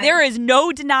you. Like there is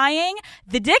no denying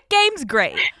the dick game's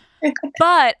great.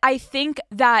 But I think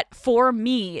that for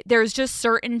me, there's just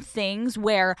certain things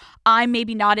where I'm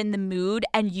maybe not in the mood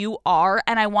and you are,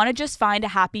 and I want to just find a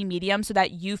happy medium so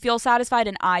that you feel satisfied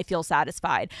and I feel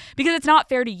satisfied, because it's not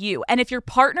fair to you. And if your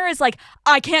partner is like,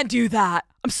 I can't do that,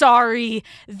 I'm sorry,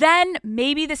 then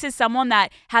maybe this is someone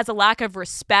that has a lack of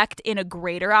respect in a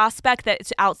greater aspect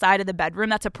that's outside of the bedroom.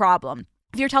 That's a problem.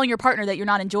 If you're telling your partner that you're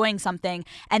not enjoying something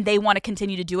and they want to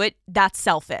continue to do it, that's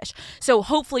selfish. So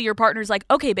hopefully your partner's like,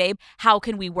 okay, babe, how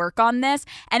can we work on this?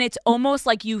 And it's almost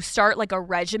like you start like a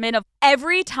regimen of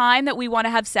every time that we want to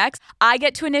have sex, I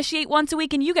get to initiate once a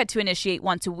week and you get to initiate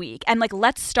once a week. And like,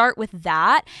 let's start with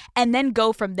that and then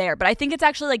go from there. But I think it's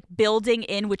actually like building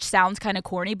in, which sounds kind of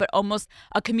corny, but almost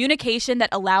a communication that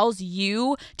allows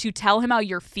you to tell him how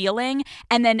you're feeling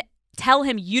and then tell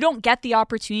him you don't get the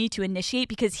opportunity to initiate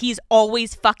because he's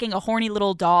always fucking a horny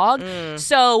little dog.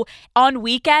 So on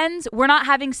weekends, we're not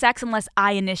having sex unless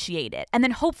I initiate it. And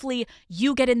then hopefully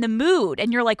you get in the mood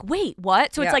and you're like, wait,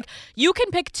 what? So it's like you can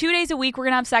pick 2 days a week. We're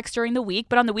going to have sex during the week,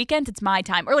 but on the weekends, it's my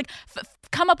time. Or like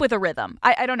come up with a rhythm.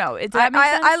 I don't know. Does that make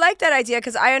sense? I like that idea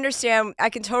because I understand. I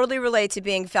can totally relate to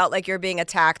being felt like you're being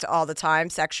attacked all the time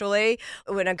sexually.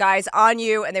 When a guy's on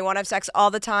you and they want to have sex all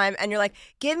the time and you're like,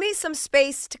 give me some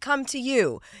space to come to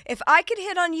you. If I could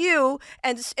hit on you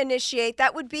and initiate,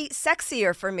 that would be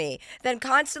sexier for me than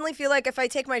constantly feel like if I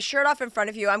take my shirt off in front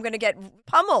of you, I'm going to get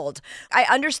pummeled. I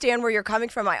understand where you're coming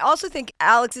from. I also think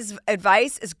Alex's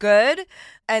advice is good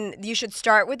and you should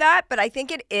start with that. But I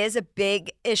think it is a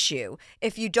big issue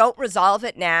if you don't resolve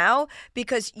it now,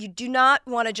 because you do not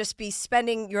want to just be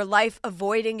spending your life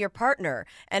avoiding your partner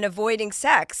and avoiding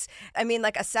sex. I mean,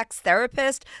 like a sex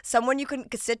therapist, someone you can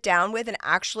sit down with and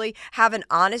actually have an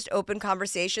honest, open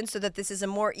conversation so that this is a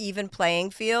more even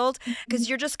playing field, because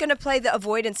you're just going to play the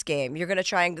avoidance game. You're going to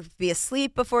try and be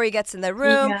asleep before he gets in the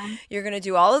room. Yeah. You're going to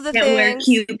do all of the things. Wear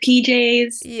cute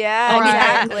PJs. Yeah,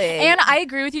 exactly. And I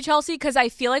agree with you, Chelsea, because I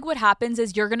feel like what happens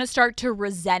is you're going to start to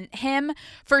resent him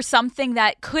for something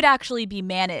that could actually be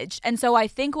managed. And so I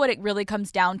think what it really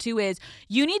comes down to is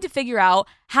you need to figure out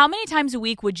how many times a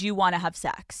week would you want to have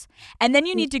sex? And then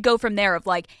you need to go from there of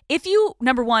like, if you,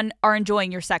 number one, are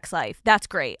enjoying your sex life, that's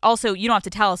great. Also, you don't have to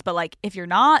tell us, but like, if you're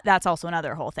not, that's also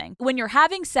another whole thing. When you're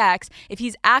having sex, if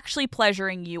he's actually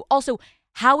pleasuring you, also,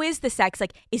 how is the sex?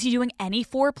 Like, is he doing any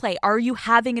foreplay? Are you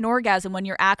having an orgasm when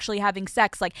you're actually having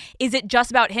sex? Like, is it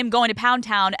just about him going to Pound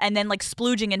Town and then like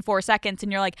splooging in 4 seconds and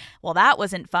you're like, well, that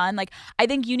wasn't fun? Like, I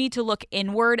think you need to look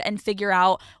inward and figure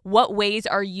out what ways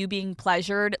are you being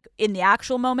pleasured in the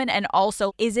actual moment, and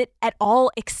also, is it at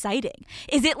all exciting?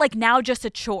 Is it like now just a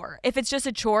chore? If it's just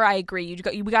a chore, I agree.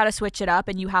 You got to switch it up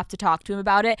and you have to talk to him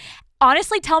about it.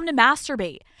 Honestly, tell him to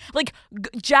masturbate. Like,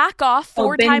 jack off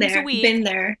 4 times a week. Been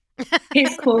there.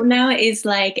 His quote now is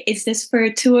like, is this for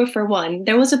 2 or for 1?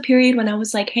 There was a period when I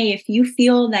was like, hey, if you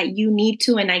feel that you need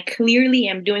to, and I clearly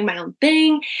am doing my own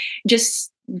thing,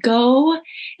 just go.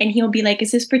 And he'll be like,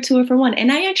 is this for 2 or for 1?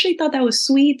 And I actually thought that was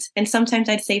sweet. And sometimes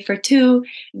I'd say for 2.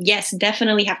 Yes,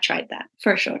 definitely have tried that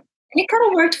for sure. And it kind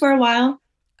of worked for a while.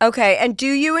 Okay. And do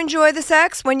you enjoy the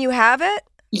sex when you have it?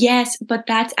 Yes, but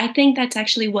I think that's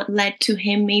actually what led to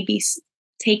him maybe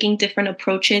taking different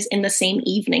approaches in the same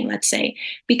evening, let's say,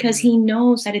 because he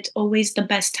knows that it's always the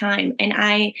best time. And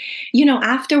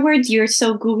afterwards you're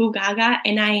so goo goo gaga.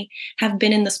 And I have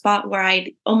been in the spot where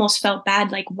I almost felt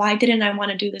bad. Like, why didn't I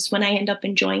want to do this when I end up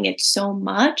enjoying it so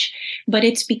much? But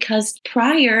it's because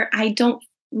prior, I don't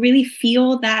really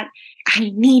feel that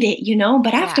I need it,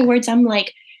 but afterwards I'm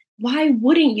like, why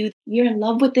wouldn't you? You're in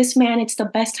love with this man. It's the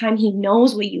best time. He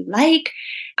knows what you like.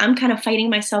 I'm kind of fighting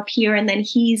myself here. And then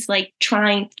he's like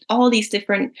trying all these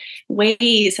different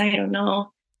ways. I don't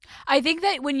know. I think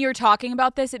that when you're talking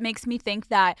about this, it makes me think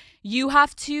that you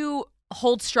have to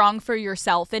hold strong for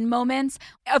yourself in moments.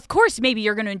 Of course, maybe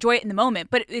you're going to enjoy it in the moment,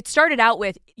 but it started out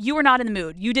with you were not in the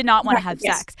mood. You did not want to have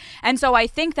sex. And so I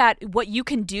think that what you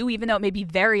can do, even though it may be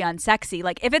very unsexy,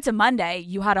 like if it's a Monday,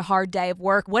 you had a hard day of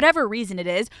work, whatever reason it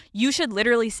is, you should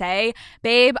literally say,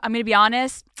 babe, I'm going to be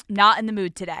honest, not in the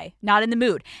mood today, not in the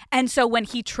mood. And so when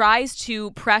he tries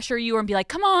to pressure you and be like,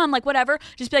 come on, like whatever,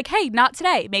 just be like, hey, not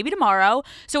today, maybe tomorrow.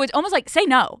 So it's almost like say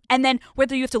no. And then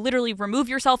whether you have to literally remove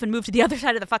yourself and move to the other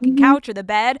side of the fucking couch or the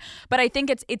bed, but I think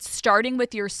it's starting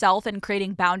with yourself and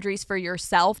creating boundaries for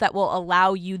yourself that will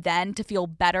allow you then to feel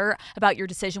better about your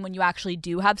decision when you actually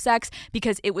do have sex,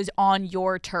 because it was on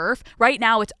your turf. Right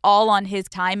now it's all on his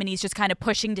time and he's just kind of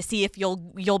pushing to see if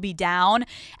you'll be down.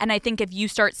 And I think if you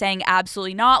start saying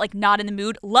absolutely not, like not in the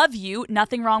mood, love you,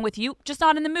 nothing wrong with you, just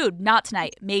not in the mood, not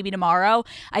tonight, maybe tomorrow,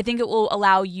 I think it will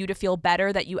allow you to feel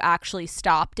better that you actually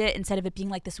stopped it, instead of it being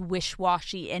like this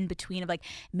wish-washy in between of like,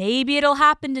 maybe it'll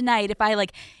happen tonight if I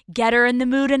like get her in the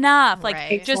mood enough.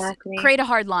 Like just create a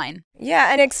hard line.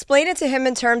 Yeah, and explain it to him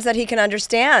in terms that he can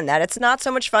understand that it's not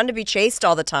so much fun to be chased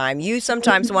all the time. You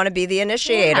sometimes want to be the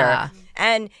initiator. Yeah.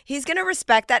 And he's going to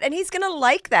respect that, and he's going to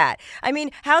like that. I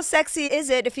mean, how sexy is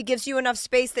it if he gives you enough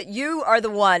space that you are the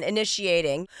one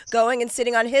initiating, going and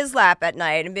sitting on his lap at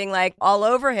night and being like all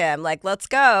over him, like, let's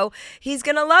go. He's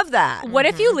going to love that. What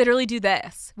if you literally do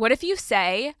this? What if you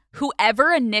say,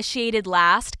 whoever initiated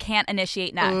last can't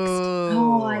initiate next? Ooh.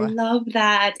 Oh, I love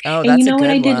that. Oh, and you know a what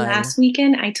I good did one. last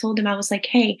weekend? I told him, I was like,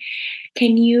 hey,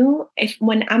 can you,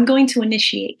 when I'm going to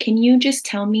initiate, can you just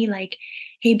tell me like,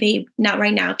 hey, babe, not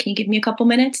right now. Can you give me a couple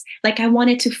minutes? Like, I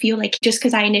wanted to feel like just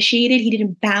because I initiated, he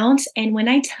didn't bounce. And when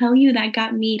I tell you that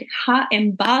got me hot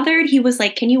and bothered, he was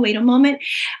like, can you wait a moment?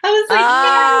 I was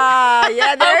like,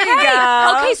 yeah, there you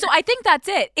go. Okay, so I think that's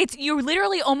it. It's you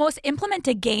literally almost implement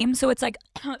a game. So it's like,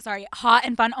 sorry, hot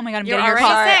and fun. Oh my God, I'm getting her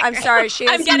cough. I'm sorry.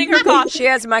 I'm getting her cough. She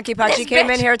has monkeypox. She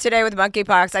came in here today with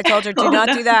monkeypox. I told her, do not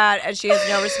do that. And she has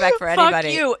no respect for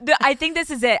anybody. Fuck you. I think this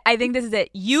is it.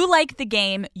 You like the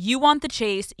game. You want the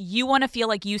chase. You want to feel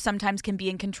like you sometimes can be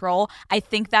in control. I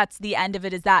think that's the end of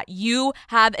it, is that you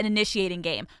have an initiating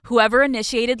game. Whoever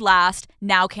initiated last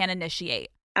now can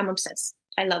initiate. I'm obsessed.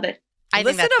 I love it.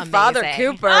 Listen to Father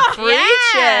Cooper preaching.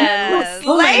 Yes.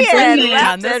 Slaying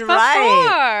left this and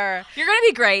right. You're going to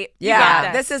be great.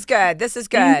 Yeah, this is good. This is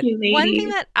good. Thank you, ladies. One thing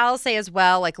that I'll say as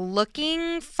well, like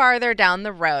looking farther down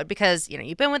the road, because,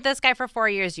 you've been with this guy for 4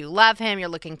 years, you love him, you're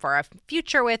looking for a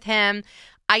future with him.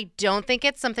 I don't think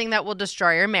it's something that will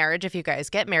destroy your marriage if you guys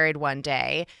get married one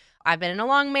day. I've been in a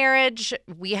long marriage.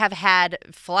 We have had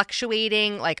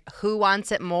fluctuating, like, who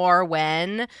wants it more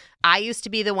when. I used to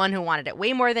be the one who wanted it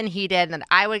way more than he did, and then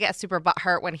I would get super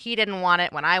butthurt when he didn't want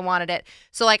it, when I wanted it.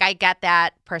 So, like, I get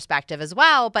that perspective as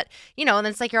well. But, and then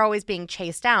it's like you're always being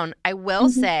chased down. I will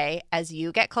say, as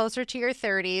you get closer to your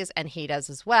 30s, and he does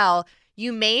as well,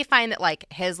 you may find that, like,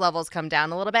 his levels come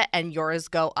down a little bit and yours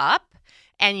go up,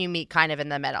 and you meet kind of in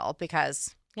the middle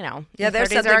because...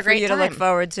 there's something for you to look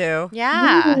forward to.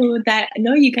 Yeah. Ooh,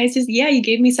 you guys you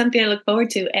gave me something to look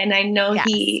forward to. And I know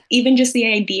he, even just the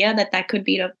idea that could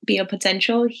be a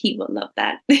potential, he will love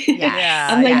that. Yeah.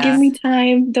 I'm like, give me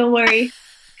time. Don't worry.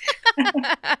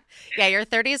 Yeah, your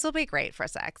 30s will be great for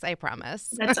sex. I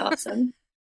promise. That's awesome.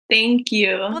 Thank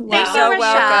you. Well, wow. thanks so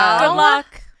welcome. Good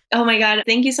luck. Oh my God.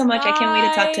 Thank you so much. I can't wait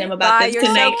to talk to him about this you're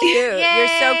tonight. so cute. You're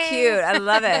so cute. I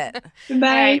love it. Bye. All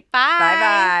right, bye.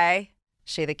 Bye-bye.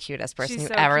 She the cutest person She's you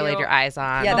so ever cute. laid your eyes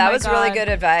on. Yeah, Oh that my was really God. good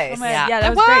advice. Yeah,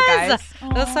 that It was great, guys.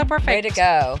 That was so perfect. Way to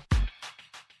go.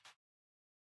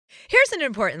 Here's an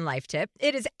important life tip.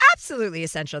 It is absolutely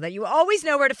essential that you always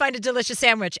know where to find a delicious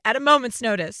sandwich at a moment's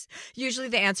notice. Usually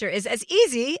the answer is as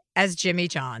easy as Jimmy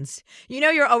John's.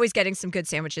 You're always getting some good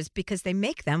sandwiches because they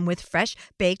make them with fresh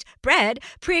baked bread,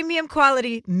 premium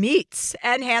quality meats,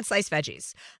 and hand-sliced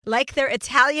veggies. Like their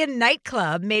Italian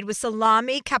nightclub made with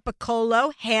salami,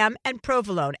 capicola, ham, and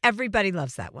provolone. Everybody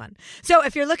loves that one. So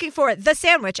if you're looking for the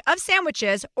sandwich of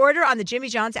sandwiches, order on the Jimmy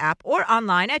John's app or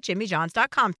online at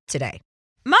jimmyjohns.com today.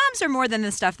 Moms are more than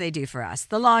the stuff they do for us.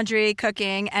 The laundry,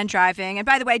 cooking, and driving. And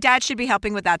by the way, Dad should be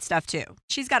helping with that stuff too.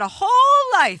 She's got a whole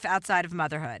life outside of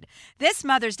motherhood. This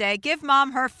Mother's Day, give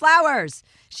Mom her flowers.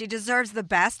 She deserves the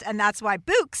best, and that's why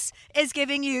Bouqs is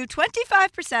giving you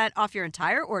 25% off your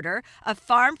entire order of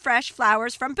farm fresh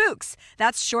flowers from Bouqs.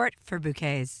 That's short for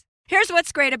bouquets. Here's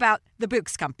what's great about the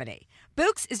Bouqs company.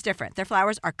 Bouqs is different. Their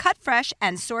flowers are cut fresh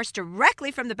and sourced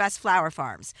directly from the best flower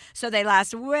farms, so they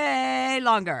last way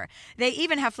longer. They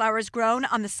even have flowers grown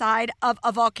on the side of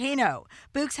a volcano.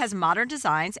 Bouqs has modern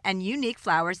designs and unique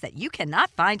flowers that you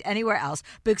cannot find anywhere else.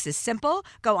 Bouqs is simple.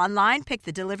 Go online, pick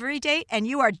the delivery date, and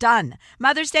you are done.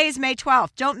 Mother's Day is May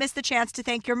 12th. Don't miss the chance to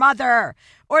thank your mother.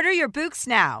 Order your Bouqs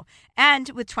now. And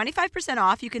with 25%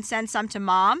 off, you can send some to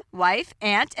mom, wife,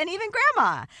 aunt, and even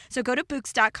grandma. So go to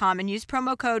Bouqs.com and use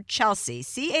promo code Chelsea,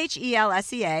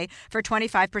 CHELSEA, for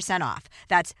 25% off.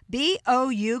 That's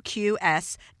BOUQS.com,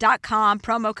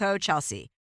 promo code Chelsea.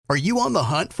 Are you on the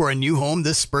hunt for a new home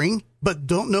this spring, but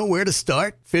don't know where to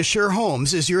start? Fisher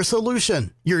Homes is your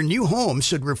solution. Your new home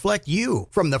should reflect you,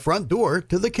 from the front door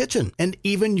to the kitchen and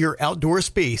even your outdoor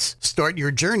space. Start your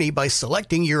journey by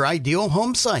selecting your ideal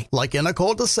home site, like in a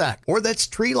cul-de-sac or that's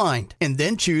tree-lined, and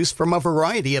then choose from a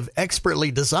variety of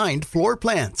expertly designed floor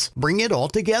plans. Bring it all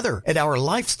together at our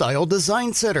Lifestyle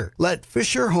Design Center. Let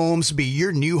Fisher Homes be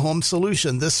your new home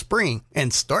solution this spring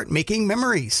and start making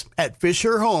memories at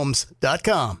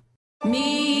FisherHomes.com.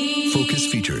 Focus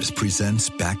Features presents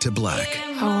Back to Black.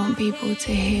 I want people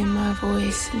to hear my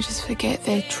voice and just forget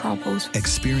their troubles.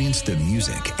 Experience the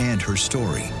music and her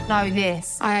story Know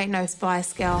this, I ain't no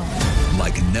Spice Girl.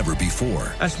 like never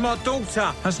before. That's my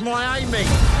daughter. That's my Amy.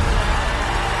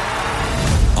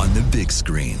 On the big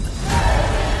screen.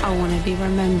 I want to be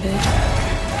remembered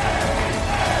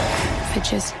for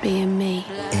just being me.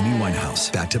 Amy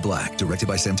Winehouse, Back to Black, directed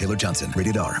by Sam Taylor Johnson.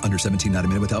 Rated R, under 17, not a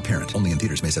minute without parent. Only in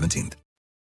theaters May 17th.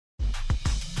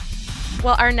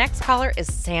 Well, our next caller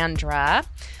is Sandra.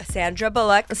 Sandra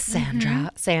Bullock. Sandy.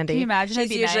 Can you imagine? She's It'd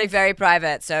be usually nice. very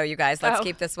private, so you guys, let's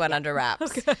keep this one under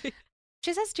wraps. Okay.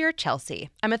 She says, Dear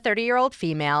Chelsea, I'm a 30-year-old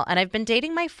female, and I've been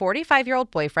dating my 45-year-old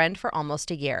boyfriend for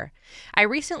almost a year. I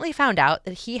recently found out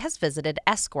that he has visited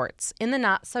escorts in the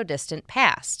not-so-distant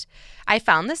past. I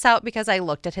found this out because I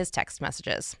looked at his text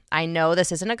messages. I know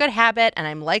this isn't a good habit, and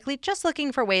I'm likely just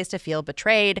looking for ways to feel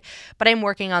betrayed, but I'm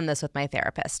working on this with my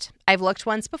therapist. I've looked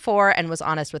once before and was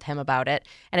honest with him about it,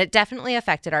 and it definitely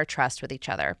affected our trust with each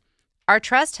other. Our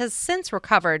trust has since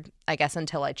recovered, I guess,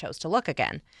 until I chose to look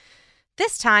again.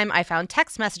 This time, I found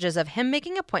text messages of him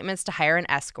making appointments to hire an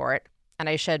escort, and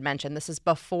I should mention this is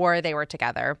before they were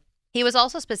together. He was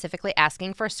also specifically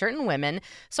asking for certain women,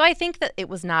 so I think that it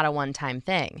was not a one-time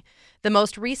thing. The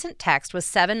most recent text was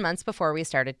 7 months before we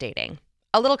started dating.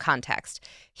 A little context.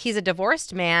 He's a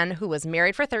divorced man who was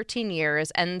married for 13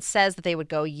 years and says that they would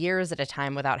go years at a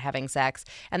time without having sex,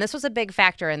 and this was a big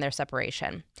factor in their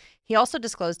separation. He also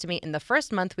disclosed to me in the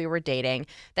first month we were dating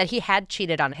that he had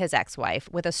cheated on his ex-wife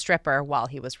with a stripper while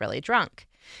he was really drunk.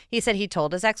 He said he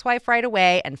told his ex-wife right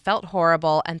away and felt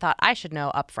horrible and thought I should know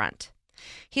up front.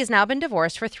 He's now been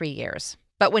divorced for 3 years.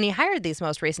 But when he hired these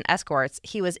most recent escorts,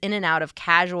 he was in and out of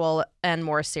casual and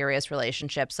more serious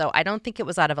relationships, so I don't think it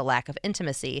was out of a lack of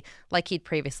intimacy like he'd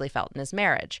previously felt in his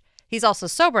marriage. He's also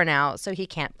sober now, so he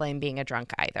can't blame being a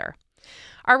drunk either.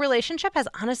 Our relationship has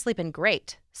honestly been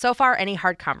great. So far, any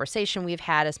hard conversation we've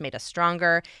had has made us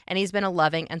stronger, and he's been a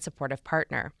loving and supportive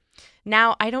partner.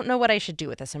 Now, I don't know what I should do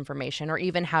with this information or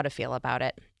even how to feel about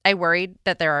it. I worried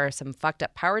that there are some fucked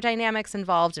up power dynamics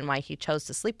involved in why he chose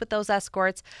to sleep with those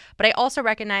escorts, but I also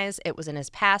recognize it was in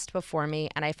his past before me,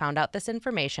 and I found out this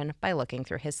information by looking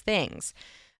through his things.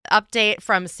 Update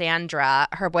from Sandra.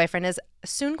 Her boyfriend is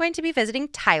soon going to be visiting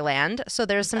Thailand, so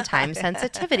there's some time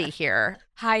sensitivity here.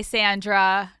 Hi,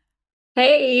 Sandra.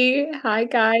 Hey, hi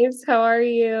guys. How are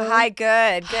you? Hi,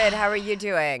 good. How are you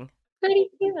doing? Pretty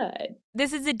good.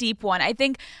 This is a deep one. I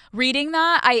think reading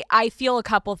that, I feel a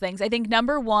couple things. I think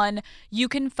number one, you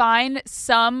can find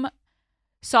some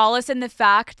solace in the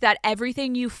fact that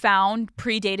everything you found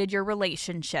predated your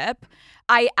relationship.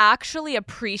 I actually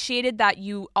appreciated that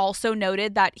you also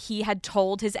noted that he had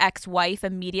told his ex-wife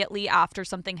immediately after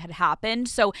something had happened.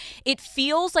 So it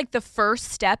feels like the first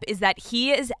step is that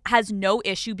he has no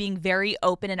issue being very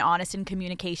open and honest in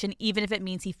communication, even if it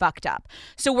means he fucked up.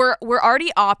 So we're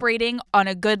already operating on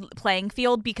a good playing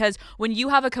field, because when you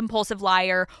have a compulsive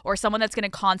liar or someone that's going to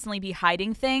constantly be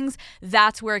hiding things,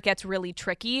 that's where it gets really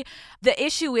tricky. The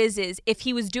issue is if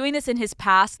he was doing this in his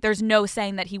past, there's no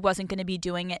saying that he wasn't going to be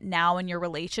doing it now in your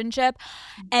relationship.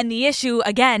 And the issue,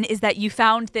 again, is that you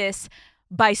found this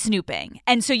by snooping.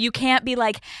 And so you can't be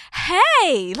like,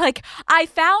 hey, like, I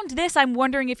found this. I'm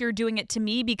wondering if you're doing it to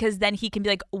me, because then he can be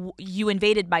like, you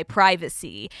invaded my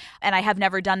privacy. And I have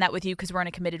never done that with you because we're in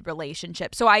a committed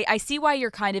relationship. So I see why you're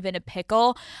kind of in a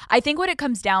pickle. I think what it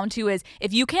comes down to is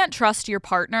if you can't trust your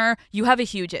partner, you have a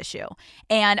huge issue.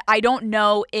 And I don't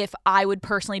know if I would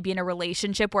personally be in a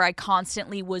relationship where I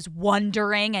constantly was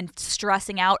wondering and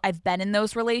stressing out. I've been in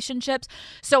those relationships.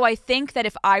 So I think that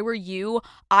if I were you,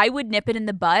 I would nip it in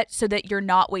the butt so that you're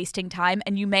not wasting time,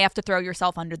 and you may have to throw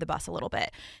yourself under the bus a little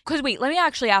bit. Because wait, let me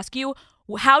actually ask you,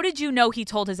 how did you know he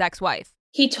told his ex-wife?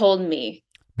 He told me.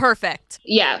 Perfect.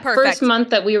 Yeah. Perfect. First month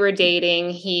that we were dating,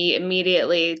 he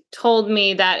immediately told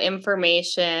me that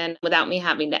information without me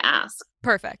having to ask.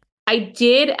 Perfect. I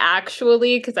did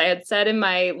actually, because I had said in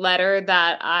my letter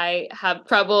that I have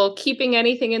trouble keeping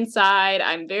anything inside.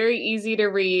 I'm very easy to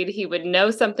read. He would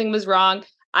know something was wrong.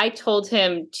 I told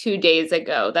him 2 days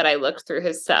ago that I looked through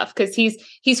his stuff because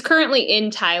he's currently in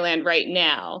Thailand right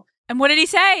now. And what did he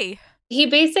say? He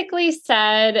basically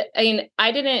said, I mean,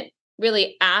 I didn't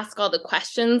really ask all the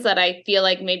questions that I feel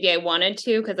like maybe I wanted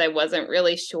to, because I wasn't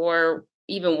really sure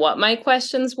even what my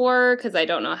questions were, because I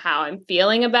don't know how I'm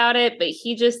feeling about it. But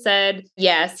he just said,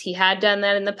 yes, he had done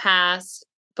that in the past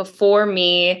before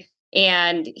me.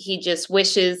 And he just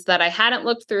wishes that I hadn't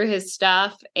looked through his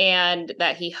stuff, and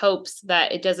that he hopes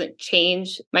that it doesn't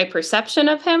change my perception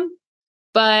of him.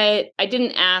 But I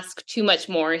didn't ask too much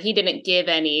more. He didn't give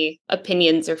any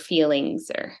opinions or feelings.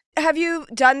 Or Have you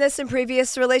done this in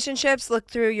previous relationships? Look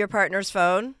through your partner's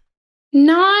phone?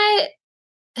 No,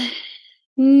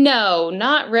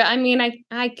 not really. I mean,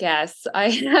 I guess I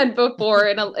had before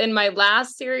in my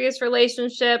last serious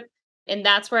relationship. And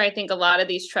that's where I think a lot of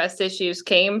these trust issues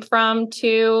came from,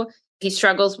 too. He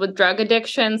struggles with drug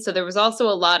addiction. So there was also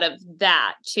a lot of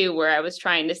that, too, where I was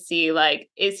trying to see, like,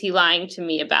 is he lying to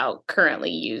me about currently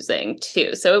using,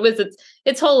 too? So it was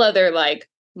its whole other, like,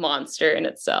 monster in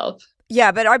itself.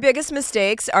 Yeah, but our biggest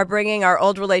mistakes are bringing our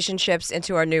old relationships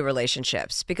into our new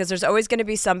relationships, because there's always going to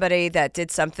be somebody that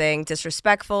did something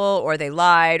disrespectful, or they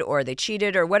lied, or they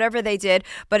cheated, or whatever they did.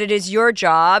 But it is your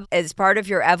job, as part of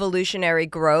your evolutionary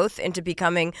growth into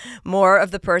becoming more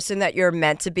of the person that you're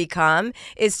meant to become,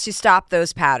 is to stop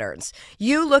those patterns.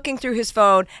 You looking through his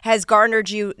phone has garnered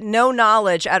you no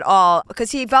knowledge at all,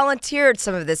 because he volunteered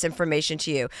some of this information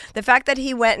to you. The fact that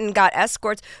he went and got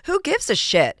escorts, who gives a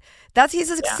shit?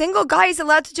 He's a single guy. He's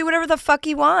allowed to do whatever the fuck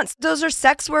he wants. Those are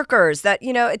sex workers that,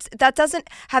 that doesn't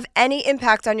have any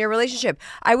impact on your relationship.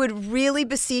 I would really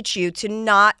beseech you to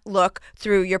not look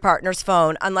through your partner's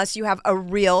phone unless you have a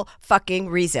real fucking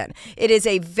reason. It is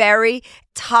a very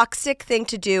toxic thing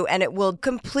to do, and it will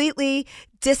completely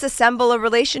disassemble a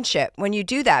relationship when you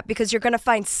do that, because you're going to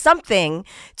find something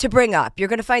to bring up. You're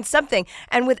going to find something.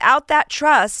 And without that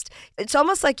trust, it's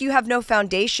almost like you have no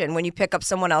foundation when you pick up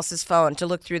someone else's phone to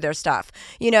look through their stuff,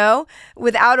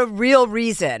 without a real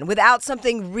reason, without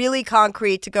something really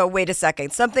concrete to go, wait a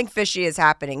second, something fishy is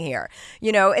happening here.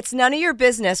 It's none of your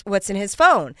business what's in his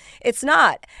phone. It's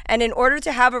not. And in order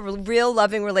to have a real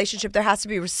loving relationship, there has to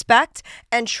be respect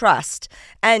and trust.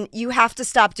 And you have to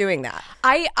stop doing that.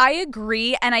 I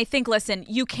agree. And I think, listen,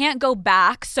 you can't go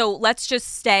back. So let's just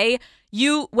say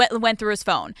you went through his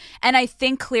phone. And I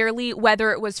think clearly,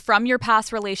 whether it was from your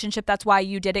past relationship, that's why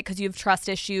you did it, because you have trust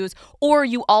issues, or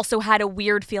you also had a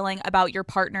weird feeling about your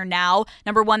partner now.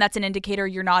 Number one, that's an indicator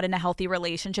you're not in a healthy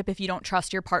relationship if you don't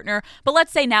trust your partner. But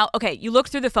let's say now, okay, you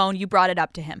looked through the phone, you brought it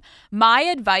up to him. My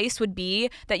advice would be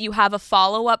that you have a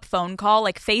follow-up phone call,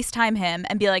 like FaceTime him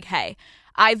and be like, hey,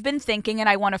 I've been thinking and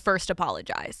I want to first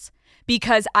apologize,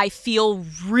 because I feel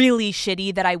really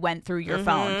shitty that I went through your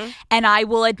phone. And I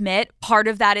will admit, part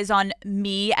of that is on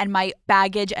me and my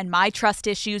baggage and my trust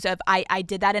issues of I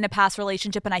did that in a past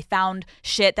relationship and I found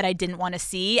shit that I didn't want to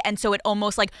see. And so it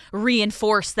almost like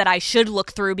reinforced that I should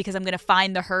look through, because I'm going to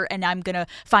find the hurt and I'm going to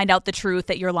find out the truth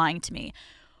that you're lying to me.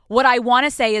 What I want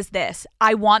to say is this: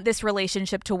 I want this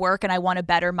relationship to work and I want to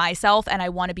better myself, and I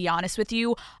want to be honest with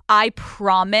you. I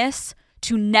promise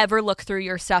to never look through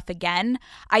your stuff again.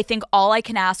 I think all I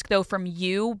can ask, though, from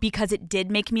you, because it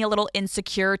did make me a little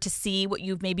insecure to see what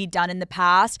you've maybe done in the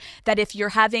past, that if you're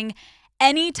having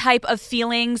any type of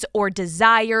feelings or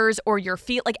desires, or you're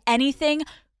like anything,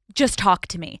 just talk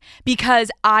to me,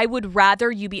 because I would rather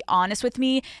you be honest with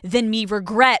me than me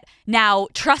regret now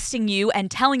trusting you and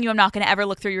telling you I'm not going to ever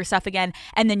look through your stuff again,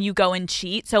 and then you go and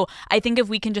cheat. So I think if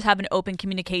we can just have an open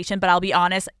communication, but I'll be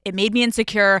honest, it made me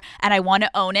insecure and I want to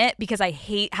own it, because I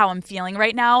hate how I'm feeling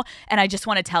right now, and I just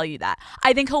want to tell you that.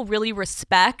 I think he'll really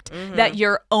respect that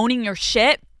you're owning your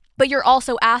shit. but you're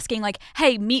also asking like,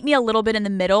 hey, meet me a little bit in the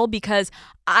middle because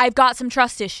I've got some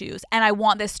trust issues and I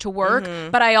want this to work,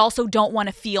 but I also don't want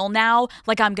to feel now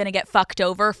like I'm going to get fucked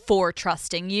over for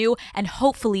trusting you. And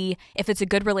hopefully, if it's a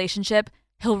good relationship,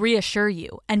 he'll reassure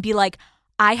you and be like,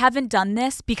 I haven't done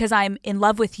this because I'm in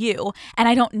love with you and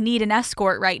I don't need an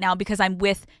escort right now because I'm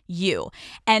with you.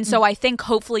 And so I think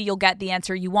hopefully you'll get the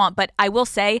answer you want. But I will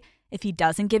say, if he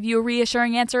doesn't give you a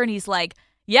reassuring answer and he's like,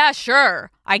 yeah, sure,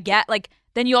 I get, like,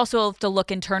 then you also have to look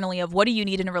internally of what do you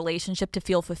need in a relationship to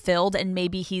feel fulfilled, and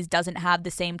maybe he doesn't have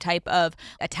the same type of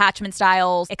attachment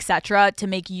styles, etc., to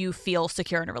make you feel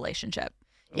secure in a relationship.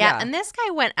 Yeah, and this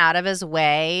guy went out of his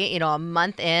way, a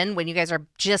month in when you guys are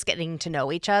just getting to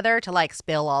know each other to like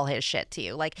spill all his shit to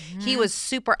you. Like he was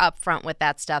super upfront with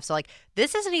that stuff. So like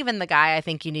this isn't even the guy I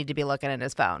think you need to be looking at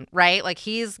his phone, right? Like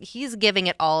he's giving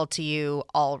it all to you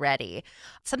already.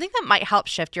 Something that might help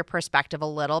shift your perspective a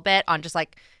little bit on just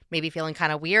like maybe feeling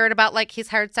kind of weird about like he's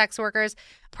hired sex workers.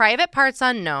 Private Parts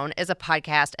Unknown is a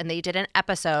podcast, and they did an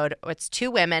episode. It's 2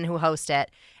 women who host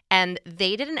it. And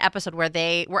they did an episode where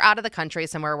they were out of the country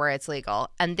somewhere where it's legal.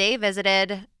 And they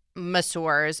visited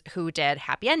masseurs who did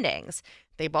happy endings.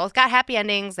 They both got happy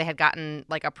endings. They had gotten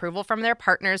like approval from their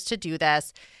partners to do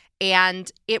this. And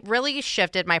it really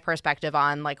shifted my perspective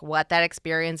on like what that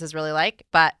experience is really like.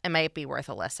 But it might be worth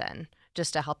a listen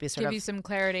just to help you Give you some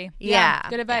clarity. Yeah.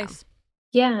 Good advice.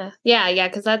 Yeah.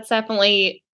 Because that's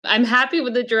definitely, I'm happy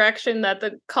with the direction that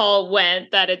the call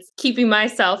went, that it's keeping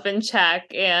myself in check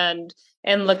and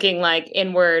looking like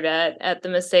inward at the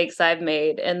mistakes I've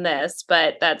made in this.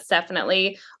 But that's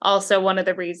definitely also one of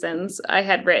the reasons I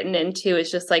had written into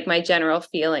is just like my general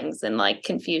feelings and like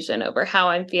confusion over how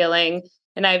I'm feeling.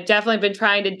 And I've definitely been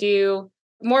trying to do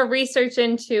more research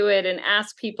into it and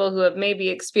ask people who have maybe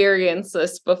experienced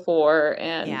this before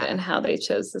and how they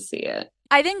chose to see it.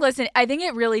 I think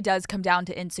it really does come down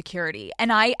to insecurity.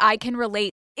 And I can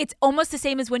relate. It's almost the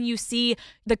same as when you see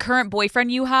the current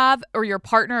boyfriend you have or your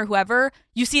partner or whoever,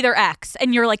 you see their ex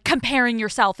and you're like comparing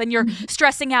yourself and you're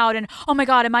stressing out and, oh my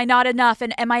God, am I not enough?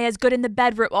 And am I as good in the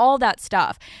bedroom? All that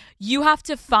stuff. You have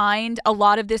to find a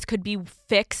lot of this could be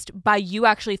fixed by you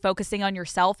actually focusing on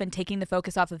yourself and taking the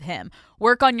focus off of him.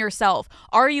 Work on yourself.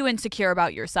 Are you insecure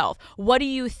about yourself? What do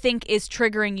you think is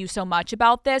triggering you so much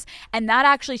about this? And that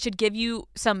actually should give you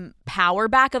some power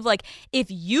back of like, if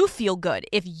you feel good,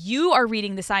 if you are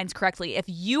reading the signs correctly, if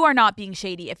you are not being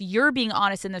shady, if you're being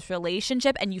honest in this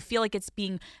relationship and you feel like it's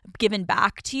being given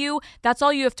back to you, that's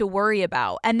all you have to worry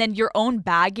about. And then your own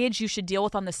baggage you should deal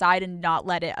with on the side and not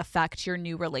let it affect your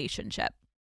new relationship.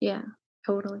 Yeah,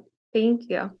 totally. Thank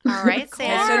you. All right,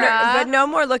 Sandra. So but no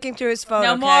more looking through his phone.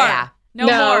 No okay? more. Yeah.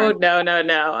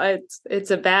 No.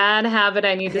 It's a bad habit.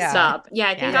 I need to stop. Yeah,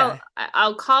 I think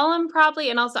I'll call him probably,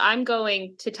 and also I'm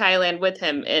going to Thailand with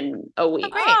him in a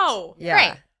week. Oh,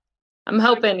 great. I'm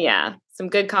hoping, some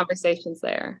good conversations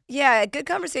there. Yeah, good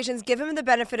conversations. Give him the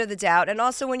benefit of the doubt. And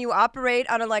also when you operate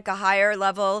on a higher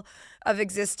level of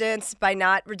existence by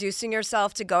not reducing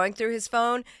yourself to going through his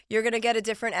phone, you're going to get a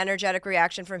different energetic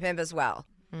reaction from him as well.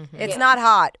 Mm-hmm. It's not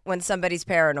hot when somebody's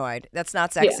paranoid. That's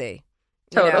not sexy.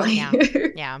 Totally.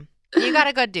 Yeah. You got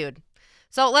a good dude.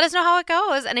 So let us know how it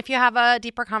goes. And if you have a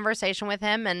deeper conversation with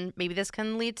him, and maybe this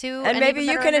can lead to and maybe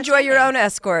you can enjoy your own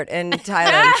escort in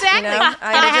Thailand. Exactly.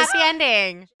 A happy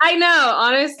ending. I know.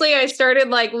 Honestly, I started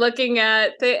like looking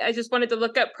at I just wanted to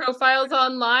look up profiles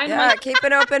online. Yeah, keep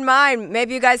an open mind.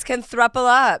 Maybe you guys can throuple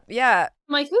up. Yeah.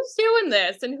 I'm like, who's doing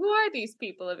this? And who are these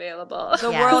people available?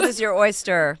 The world is your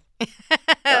oyster.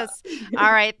 Yes.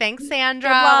 All right. Thanks, Sandra.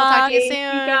 Good We'll luck. talk to you soon.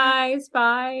 Thank you guys.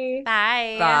 Bye.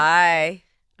 Bye. Bye.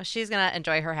 She's going to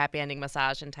enjoy her happy ending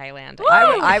massage in Thailand.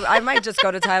 I might just go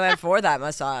to Thailand for that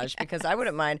massage because I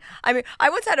wouldn't mind. I mean,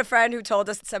 I once had a friend who told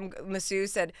us some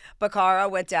masseuse said Baccara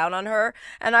went down on her.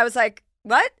 And I was like,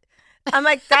 what? I'm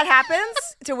like, that happens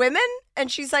to women?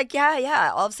 And she's like,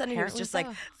 yeah. All of a sudden he was just like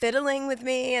fiddling with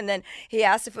me. And then he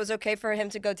asked if it was okay for him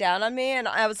to go down on me. And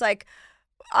I was like,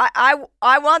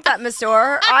 I want that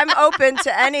masseur. I'm open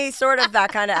to any sort of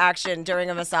that kind of action during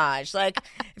a massage. Like,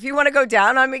 if you want to go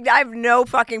down on me, I have no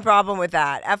fucking problem with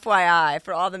that. FYI,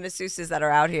 for all the masseuses that are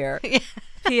out here.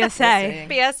 PSA.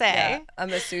 PSA. A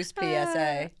masseuse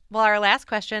PSA. Well, our last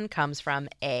question comes from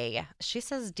A. She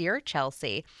says, Dear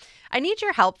Chelsea, I need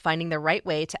your help finding the right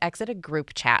way to exit a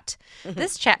group chat.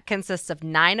 This chat consists of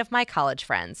 9 of my college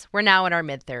friends. We're now in our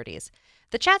mid-30s.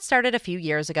 The chat started a few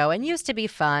years ago and used to be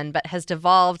fun, but has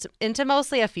devolved into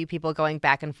mostly a few people going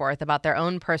back and forth about their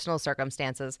own personal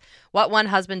circumstances, what one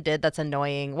husband did that's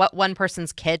annoying, what one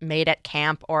person's kid made at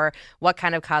camp, or what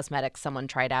kind of cosmetics someone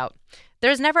tried out.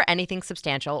 There's never anything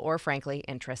substantial or frankly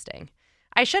interesting.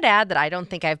 I should add that I don't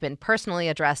think I've been personally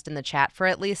addressed in the chat for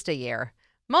at least a year.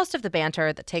 Most of the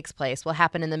banter that takes place will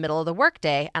happen in the middle of the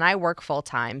workday, and I work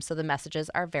full-time, so the messages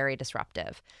are very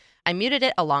disruptive. I muted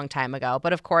it a long time ago,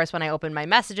 but of course, when I open my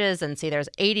messages and see there's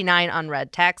 89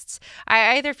 unread texts,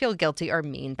 I either feel guilty or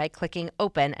mean by clicking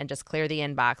open and just clear the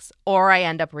inbox, or I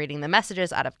end up reading the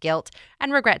messages out of guilt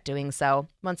and regret doing so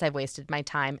once I've wasted my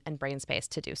time and brain space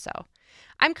to do so.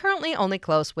 I'm currently only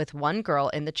close with one girl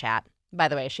in the chat. By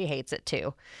the way, she hates it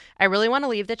too. I really want to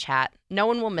leave the chat. No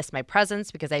one will miss my presence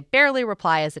because I barely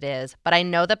reply as it is, but I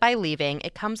know that by leaving,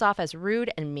 it comes off as rude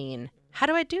and mean. How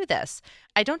do I do this?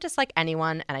 I don't dislike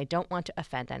anyone, and I don't want to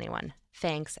offend anyone.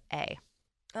 Thanks, A.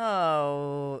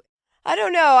 Oh, I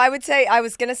don't know. I would say, I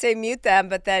was going to say mute them,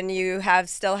 but then you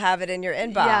still have it in your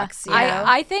inbox. Yeah. You know?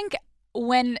 I think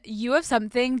when you have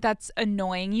something that's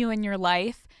annoying you in your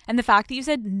life, and the fact that you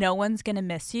said no one's going to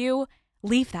miss you,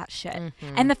 leave that shit.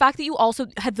 Mm-hmm. And the fact that you also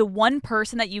had the one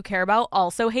person that you care about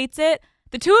also hates it,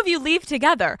 the two of you leave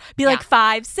together. Be like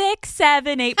 5, 6,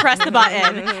 7, 8, press the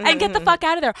button and get the fuck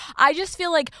out of there. I just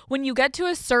feel like when you get to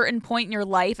a certain point in your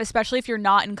life, especially if you're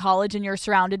not in college and you're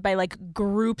surrounded by like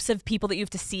groups of people that you have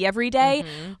to see every day,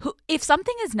 who, if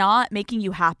something is not making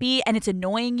you happy and it's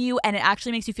annoying you and it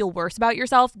actually makes you feel worse about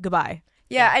yourself, goodbye.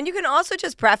 Yeah, and you can also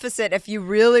just preface it if you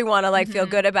really want to like feel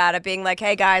good about it, being like,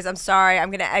 hey guys, I'm sorry, I'm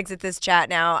going to exit this chat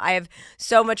now. I have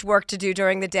so much work to do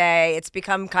during the day. It's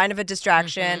become kind of a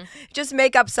distraction. Just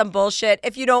make up some bullshit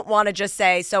if you don't want to just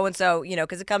say so-and-so, you know,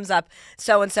 because it comes up,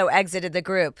 so-and-so exited the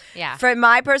group. Yeah. From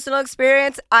my personal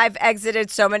experience, I've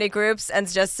exited so many groups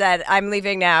and just said, I'm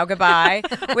leaving now, goodbye,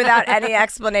 without any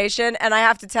explanation. And I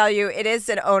have to tell you, it is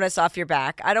an onus off your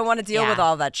back. I don't want to deal with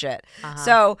all that shit.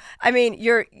 So, I mean,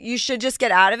 you should just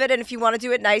get out of it, and if you want to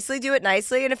do it nicely,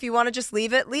 and if you want to just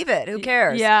leave it, who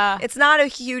cares? Yeah, it's not a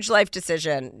huge life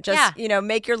decision. Just you know,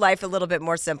 make your life a little bit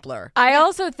more simpler. I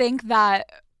also think that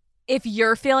if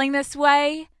you're feeling this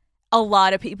way, a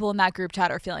lot of people in that group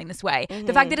chat are feeling this way.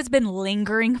 The fact that it's been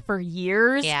lingering for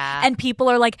years and people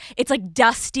are like, it's like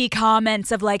dusty comments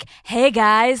of like, hey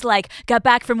guys, like got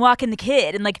back from walking the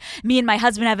kid and like me and my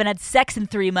husband haven't had sex in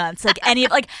 3 months. Like any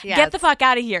like get the fuck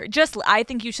out of here. Just I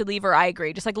think you should leave her. I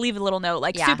agree. Just like leave a little note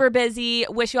like super busy,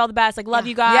 wish you all the best, like love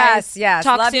you guys. Yes.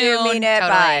 Talk love soon. you, mean it,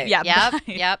 bye. Yeah.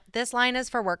 Yep. This line is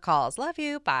for work calls. Love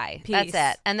you, bye. Peace.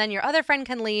 That's it. And then your other friend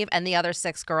can leave and the other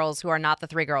 6 girls who are not the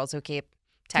 3 girls who keep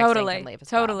texting can leave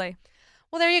as well.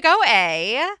 Well, there you go,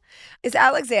 A. Is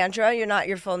Alexandra not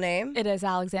your full name? It is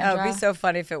Alexandra. Oh, it'd be so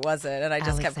funny if it wasn't, and I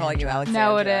just kept calling you Alexandra.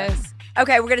 No, it is.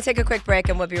 Okay, we're going to take a quick break,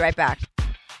 and we'll be right back.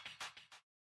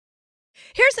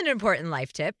 Here's an important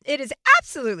life tip. It is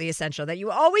absolutely essential that you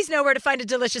always know where to find a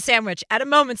delicious sandwich at a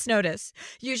moment's notice.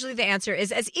 Usually the answer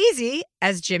is as easy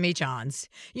as Jimmy John's.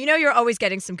 You know you're always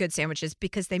getting some good sandwiches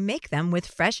because they make them with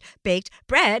fresh baked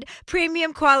bread,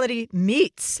 premium quality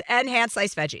meats, and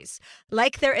hand-sliced veggies.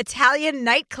 Like their Italian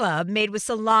nightclub made with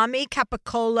salami,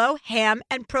 capicola, ham,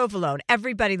 and provolone.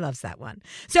 Everybody loves that one.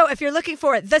 So if you're looking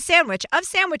for the sandwich of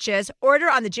sandwiches, order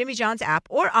on the Jimmy John's app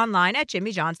or online at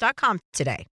jimmyjohns.com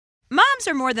today. Moms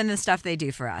are more than the stuff they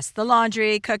do for us. The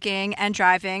laundry, cooking, and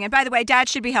driving. And by the way, Dad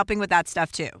should be helping with that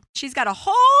stuff too. She's got a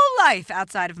whole life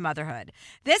outside of motherhood.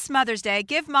 This Mother's Day,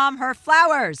 give Mom her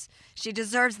flowers. She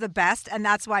deserves the best, and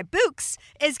that's why Bouqs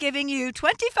is giving you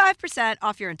 25%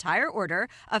 off your entire order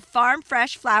of farm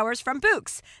fresh flowers from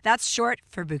Bouqs. That's short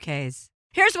for bouquets.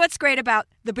 Here's what's great about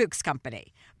the Bouqs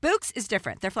company. Bouqs is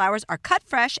different. Their flowers are cut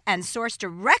fresh and sourced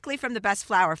directly from the best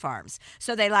flower farms,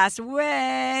 so they last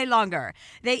way longer.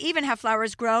 They even have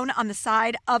flowers grown on the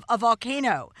side of a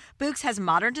volcano. Bouqs has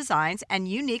modern designs and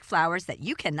unique flowers that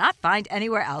you cannot find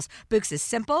anywhere else. Bouqs is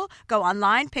simple. Go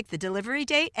online, pick the delivery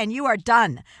date, and you are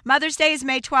done. Mother's Day is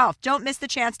May 12th. Don't miss the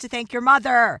chance to thank your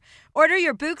mother. Order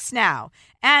your Bouqs now.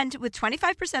 And with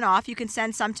 25% off, you can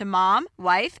send some to mom,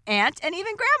 wife, aunt, and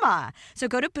even grandma. So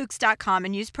go to Bouqs.com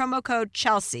and use promo code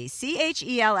Chelsea,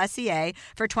 CHELSEA,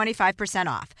 for 25%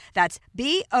 off. That's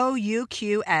BOUQS.com,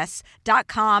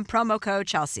 promo code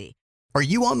Chelsea. Are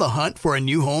you on the hunt for a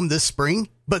new home this spring,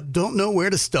 but don't know where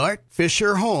to start?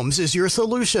 Fisher Homes is your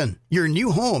solution. Your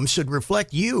new home should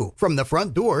reflect you, from the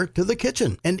front door to the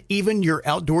kitchen, and even your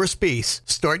outdoor space.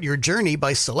 Start your journey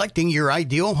by selecting your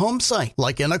ideal home site,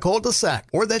 like in a cul-de-sac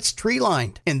or that's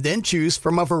tree-lined, and then choose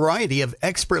from a variety of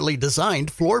expertly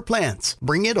designed floor plans.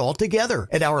 Bring it all together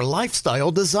at our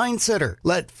Lifestyle Design Center.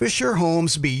 Let Fisher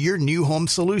Homes be your new home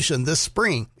solution this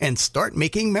spring and start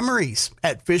making memories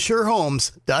at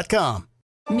FisherHomes.com.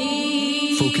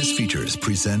 Me. Focus Features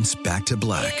presents Back to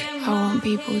Black. I want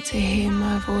people to hear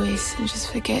my voice and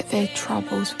just forget their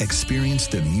troubles. Experience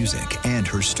the music and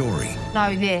her story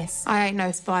Know this, I ain't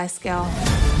no Spice Girl.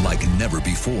 like never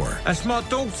before. That's my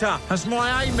daughter. That's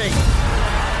my Amy.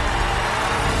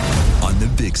 On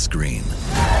the big screen.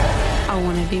 I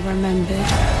want to be remembered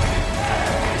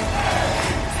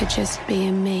for just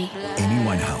being me. Amy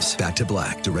Winehouse, Back to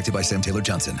Black, directed by Sam Taylor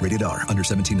Johnson. Rated R, under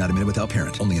 17, not a minute without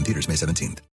parent. Only in theaters May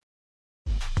 17th.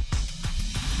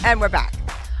 And we're back.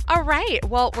 All right.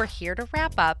 Well, we're here to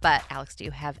wrap up, but Alex, do you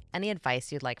have any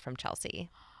advice you'd like from Chelsea?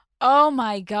 Oh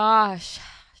my gosh.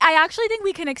 I actually think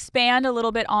we can expand a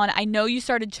little bit on, I know you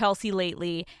started Chelsea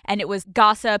lately, and it was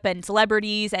gossip and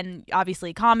celebrities and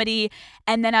obviously comedy.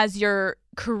 And then as your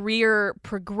career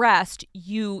progressed,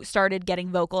 you started getting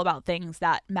vocal about things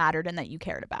that mattered and that you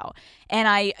cared about. And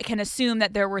I can assume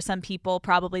that there were some people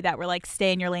probably that were like,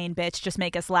 stay in your lane, bitch, just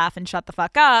make us laugh and shut the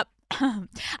fuck up.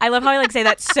 I love how I like say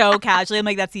that so casually. I'm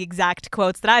like, that's the exact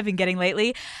quotes that I've been getting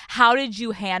lately. How did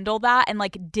you handle that? And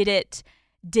like, do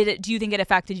you think it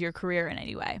affected your career in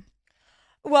any way?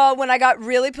 Well, when I got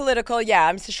really political, yeah,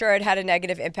 I'm sure it had a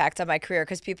negative impact on my career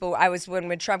because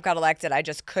when Trump got elected, I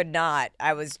just could not.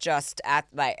 I was just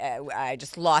I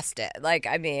just lost it. Like,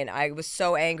 I mean, I was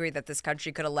so angry that this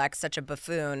country could elect such a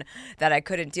buffoon that I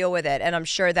couldn't deal with it. And I'm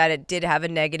sure that it did have a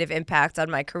negative impact on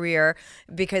my career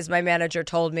because my manager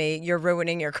told me, you're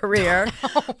ruining your career.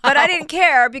 But I didn't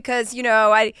care because, you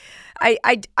know,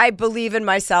 I believe in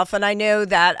myself, and I knew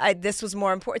that this was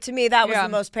more important to me. That was the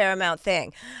most paramount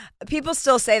thing. People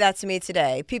still say that to me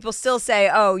today. People still say,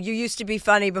 oh, you used to be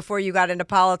funny before you got into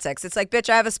politics. It's like, bitch,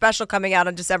 I have a special coming out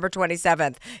on December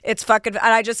 27th. It's fucking,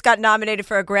 and I just got nominated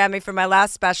for a Grammy for my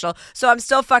last special. So I'm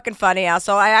still fucking funny,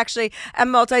 asshole. I actually am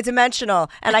multidimensional,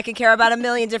 and I can care about a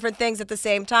million different things at the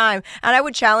same time. And I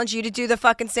would challenge you to do the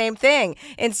fucking same thing.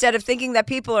 Instead of thinking that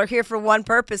people are here for one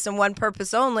purpose and one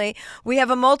purpose only, we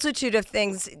have a multitude of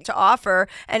things to offer,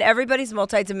 and everybody's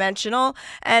multidimensional.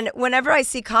 And whenever I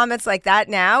see comments like that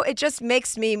now, it just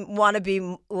makes me want to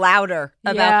be louder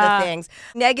about the things.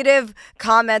 Negative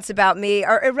comments about me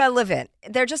are irrelevant.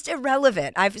 They're just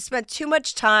irrelevant. I've spent too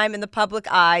much time in the public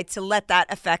eye to let that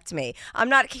affect me. I'm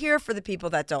not here for the people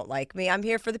that don't like me. I'm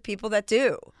here for the people that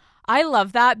do. I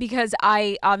love that because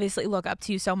I obviously look up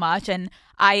to you so much, and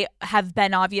I have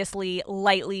been obviously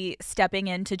lightly stepping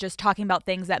into just talking about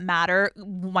things that matter.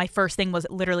 My first thing was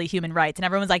literally human rights, and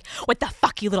everyone's like, what the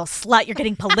fuck, you little slut, you're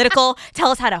getting political,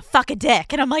 tell us how to fuck a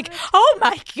dick. And I'm like, oh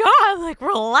my God, like,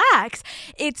 relax.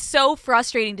 It's so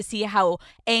frustrating to see how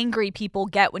angry people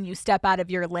get when you step out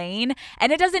of your lane,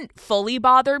 and it doesn't fully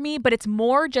bother me, but it's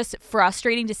more just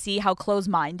frustrating to see how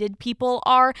close-minded people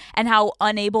are and how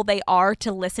unable they are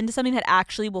to listen to something that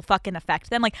actually will fucking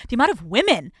affect them. Like, the amount of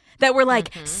women that were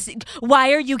like,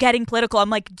 why are you getting political? I'm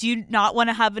like, do you not want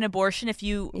to have an abortion if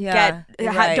you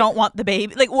don't want the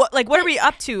baby? Like, what are we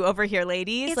up to over here,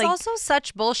 ladies? It's like, also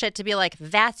such bullshit to be like,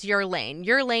 that's your lane.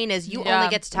 Your lane is you only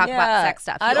get to talk about sex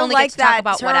stuff. I don't only like get to talk that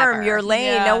about term, whatever. your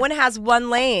lane. No one has one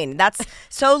lane. That's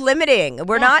so limiting.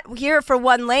 We're not here for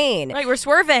one lane. Right, we're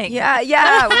swerving.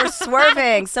 Yeah, we're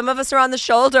swerving. Some of us are on the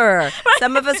shoulder.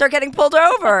 Some of us are getting pulled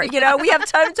over. You know, we have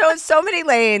so many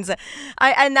lanes.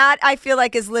 I feel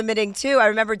like is limiting too. I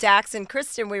remember Dax and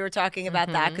Kristen, we were talking about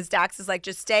that because Dax is like,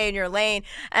 just stay in your lane.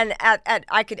 And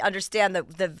I could understand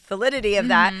the validity of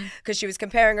that because she was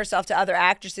comparing herself to other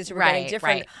actresses who were getting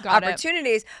different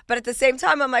opportunities. But at the same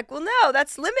time, I'm like, well, no,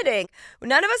 that's limiting.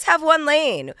 None of us have one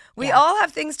lane. We all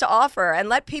have things to offer, and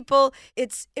let people,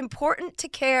 it's important to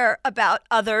care about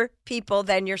other people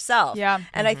than yourself. Yeah.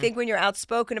 And I think when you're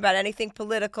outspoken about anything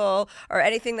political or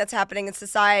anything that's happening in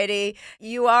society,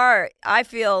 you are, I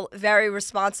feel, very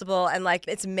responsible, and like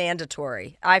it's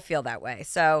mandatory. I feel that way.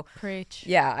 So preach.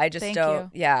 Yeah, I just Thank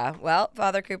don't. you. Yeah. Well,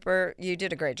 Father Cooper, you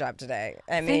did a great job today.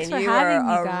 I Thanks mean, for you having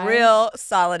were me, a guys. real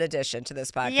solid addition to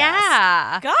this podcast.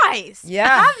 Yeah. Guys,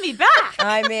 Yeah. have me back.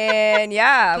 I mean,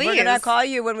 yeah, we're going to Please. call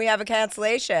you when we have a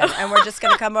cancellation, and we're just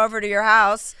going to come over to your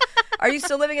house. Are you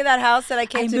still living in that house that I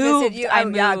came to visit you? I Oh,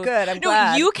 yeah, moved. good. I'm No,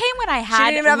 glad. you came when I had She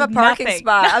didn't even have a parking nothing.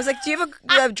 spot. I was like, do you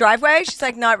have a driveway? She's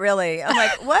like, not really. I'm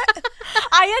like, what?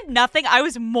 I had nothing. I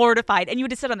was mortified, and you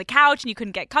had to sit on the couch, and you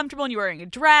couldn't get comfortable, and you were wearing a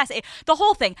dress. The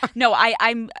whole thing. No, I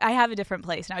have a different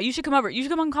place now. You should come over. You should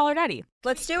come on Call Her Daddy.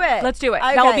 Let's do it. Let's do it.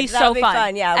 Okay, that will be that'll so be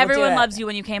fun. Yeah, we'll do everyone it. loves you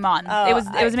when you came on. Oh, it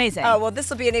was amazing. Oh, well, this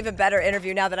will be an even better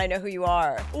interview now that I know who you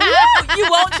are. You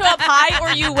won't show up high,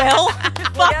 or you will.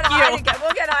 Fuck you.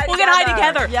 We'll get high We'll get high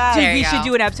together. Yeah. Dude, There we you should go.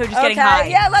 do an episode just getting Okay, high.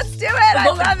 yeah, let's do it. I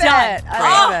Well, love done. it. I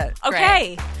love it.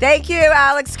 Okay. Thank you,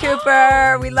 Alex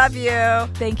Cooper. We love you.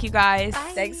 Thank you, guys.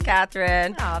 Thanks,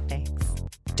 Catherine. Oh, thanks.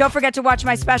 Don't forget to watch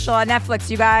my special on Netflix,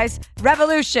 you guys.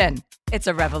 Revolution. It's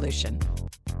a revolution.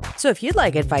 So if you'd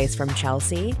like advice from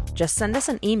Chelsea, just send us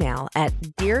an email at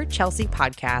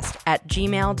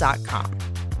dearchelseapodcast@gmail.com.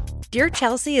 Dear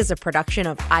Chelsea is a production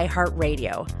of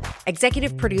iHeartRadio.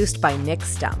 Executive produced by Nick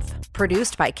Stumpf.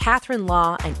 Produced by Catherine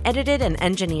Law and edited and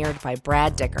engineered by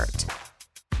Brad Dickert.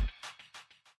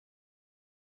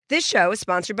 This show is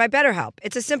sponsored by BetterHelp.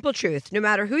 It's a simple truth. No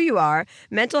matter who you are,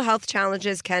 mental health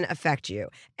challenges can affect you,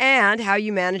 and how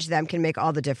you manage them can make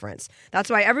all the difference. That's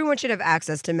why everyone should have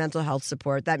access to mental health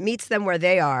support that meets them where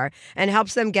they are and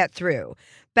helps them get through.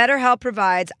 BetterHelp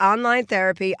provides online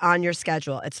therapy on your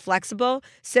schedule. It's flexible,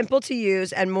 simple to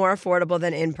use, and more affordable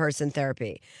than in-person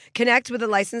therapy. Connect with a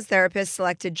licensed therapist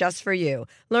selected just for you.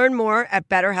 Learn more at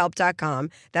BetterHelp.com.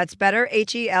 That's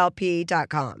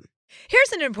BetterHelp.com.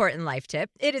 Here's an important life tip.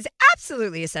 It is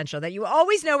absolutely essential that you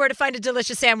always know where to find a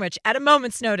delicious sandwich at a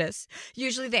moment's notice.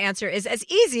 Usually the answer is as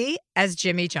easy as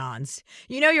Jimmy John's.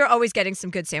 You know you're always getting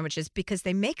some good sandwiches because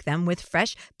they make them with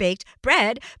fresh baked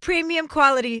bread, premium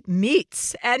quality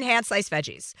meats, and hand-sliced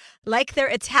veggies. Like their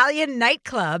Italian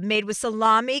nightclub made with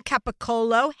salami,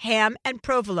 capicola, ham, and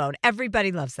provolone.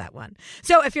 Everybody loves that one.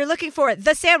 So if you're looking for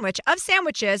the sandwich of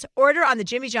sandwiches, order on the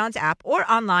Jimmy John's app or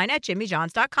online at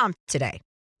jimmyjohns.com today.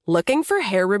 Looking for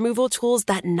hair removal tools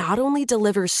that not only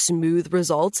deliver smooth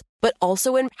results, but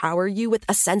also empower you with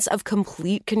a sense of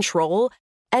complete control?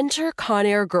 Enter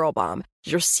Conair Girl Bomb,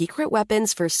 your secret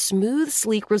weapons for smooth,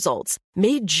 sleek results,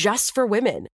 made just for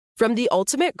women. From the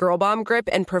ultimate Girl Bomb grip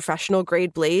and professional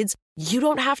grade blades, you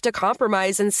don't have to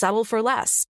compromise and settle for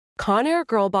less. Conair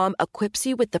Girl Bomb equips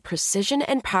you with the precision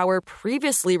and power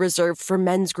previously reserved for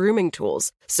men's grooming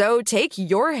tools. So take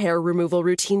your hair removal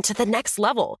routine to the next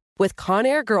level with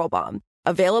Conair Girl Bomb.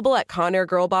 Available at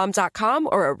ConairGirlBomb.com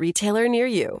or a retailer near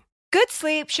you. Good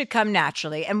sleep should come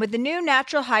naturally, and with the new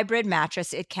Natural Hybrid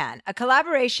mattress, it can. A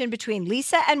collaboration between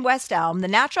Lisa and West Elm, the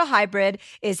Natural Hybrid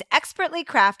is expertly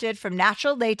crafted from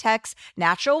natural latex,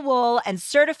 natural wool, and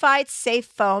certified safe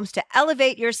foams to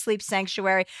elevate your sleep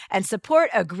sanctuary and support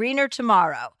a greener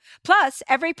tomorrow. Plus,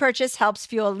 every purchase helps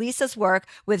fuel Lisa's work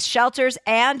with shelters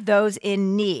and those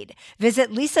in need.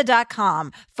 Visit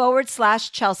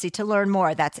lisa.com/Chelsea to learn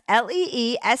more. That's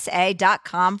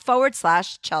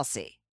LEESA.com/Chelsea.